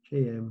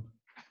 GM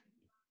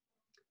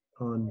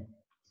on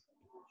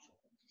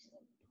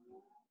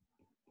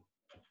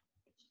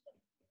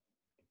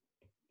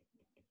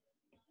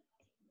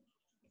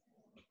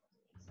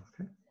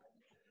okay.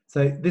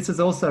 So this is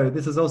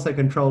also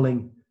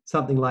controlling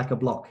something like a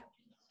block.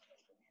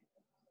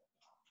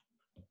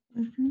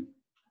 Mm-hmm.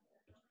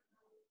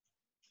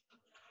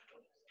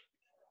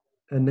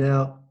 And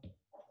now,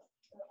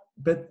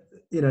 but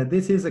you know,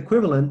 this is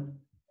equivalent.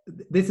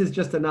 This is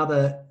just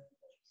another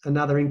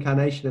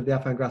incarnation of the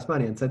affine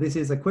Grassmannian. So this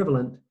is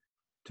equivalent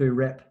to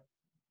rep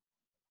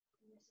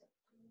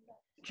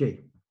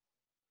G.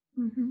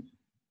 Mm-hmm.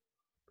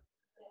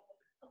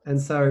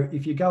 And so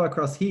if you go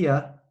across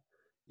here,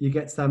 you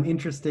get some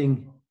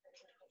interesting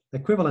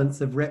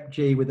equivalence of rep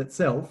G with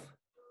itself.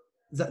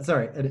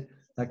 Sorry,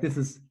 like this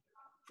is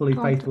fully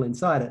faithful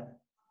inside it.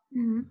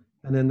 Mm-hmm.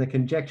 And then the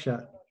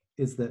conjecture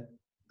is that,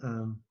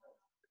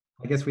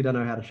 I guess we don't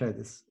know how to show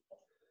this.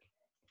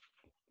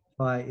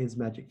 Phi is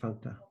magic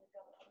functor.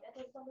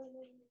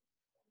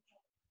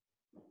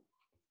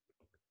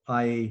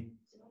 I.e.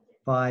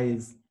 phi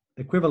is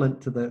equivalent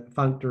to the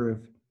functor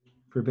of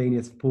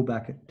Frobenius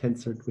pullback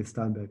tensored with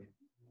Steinberg.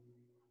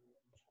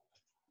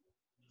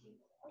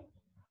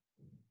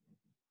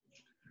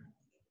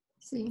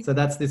 See. So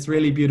that's this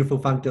really beautiful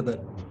functor that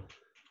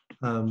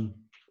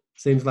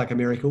seems like a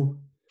miracle.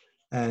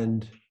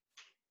 And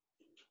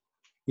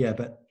yeah,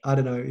 but I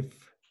don't know if,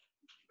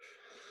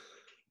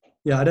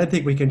 yeah, I don't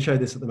think we can show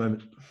this at the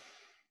moment.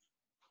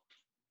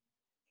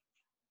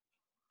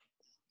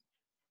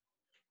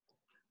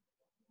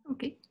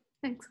 Okay,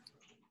 thanks.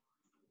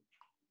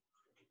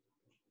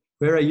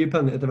 Where are you,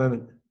 Peng, at the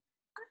moment?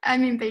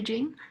 I'm in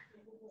Beijing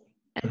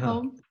at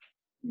home.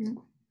 Yeah.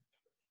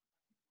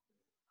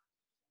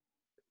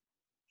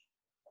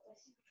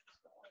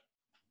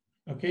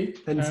 Okay.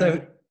 And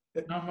so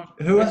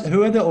who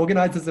are the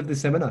organizers of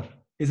this seminar?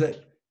 Is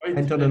it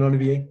Anton and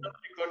Olivier? Stop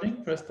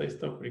recording. First I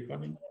stop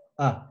recording.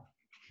 Ah.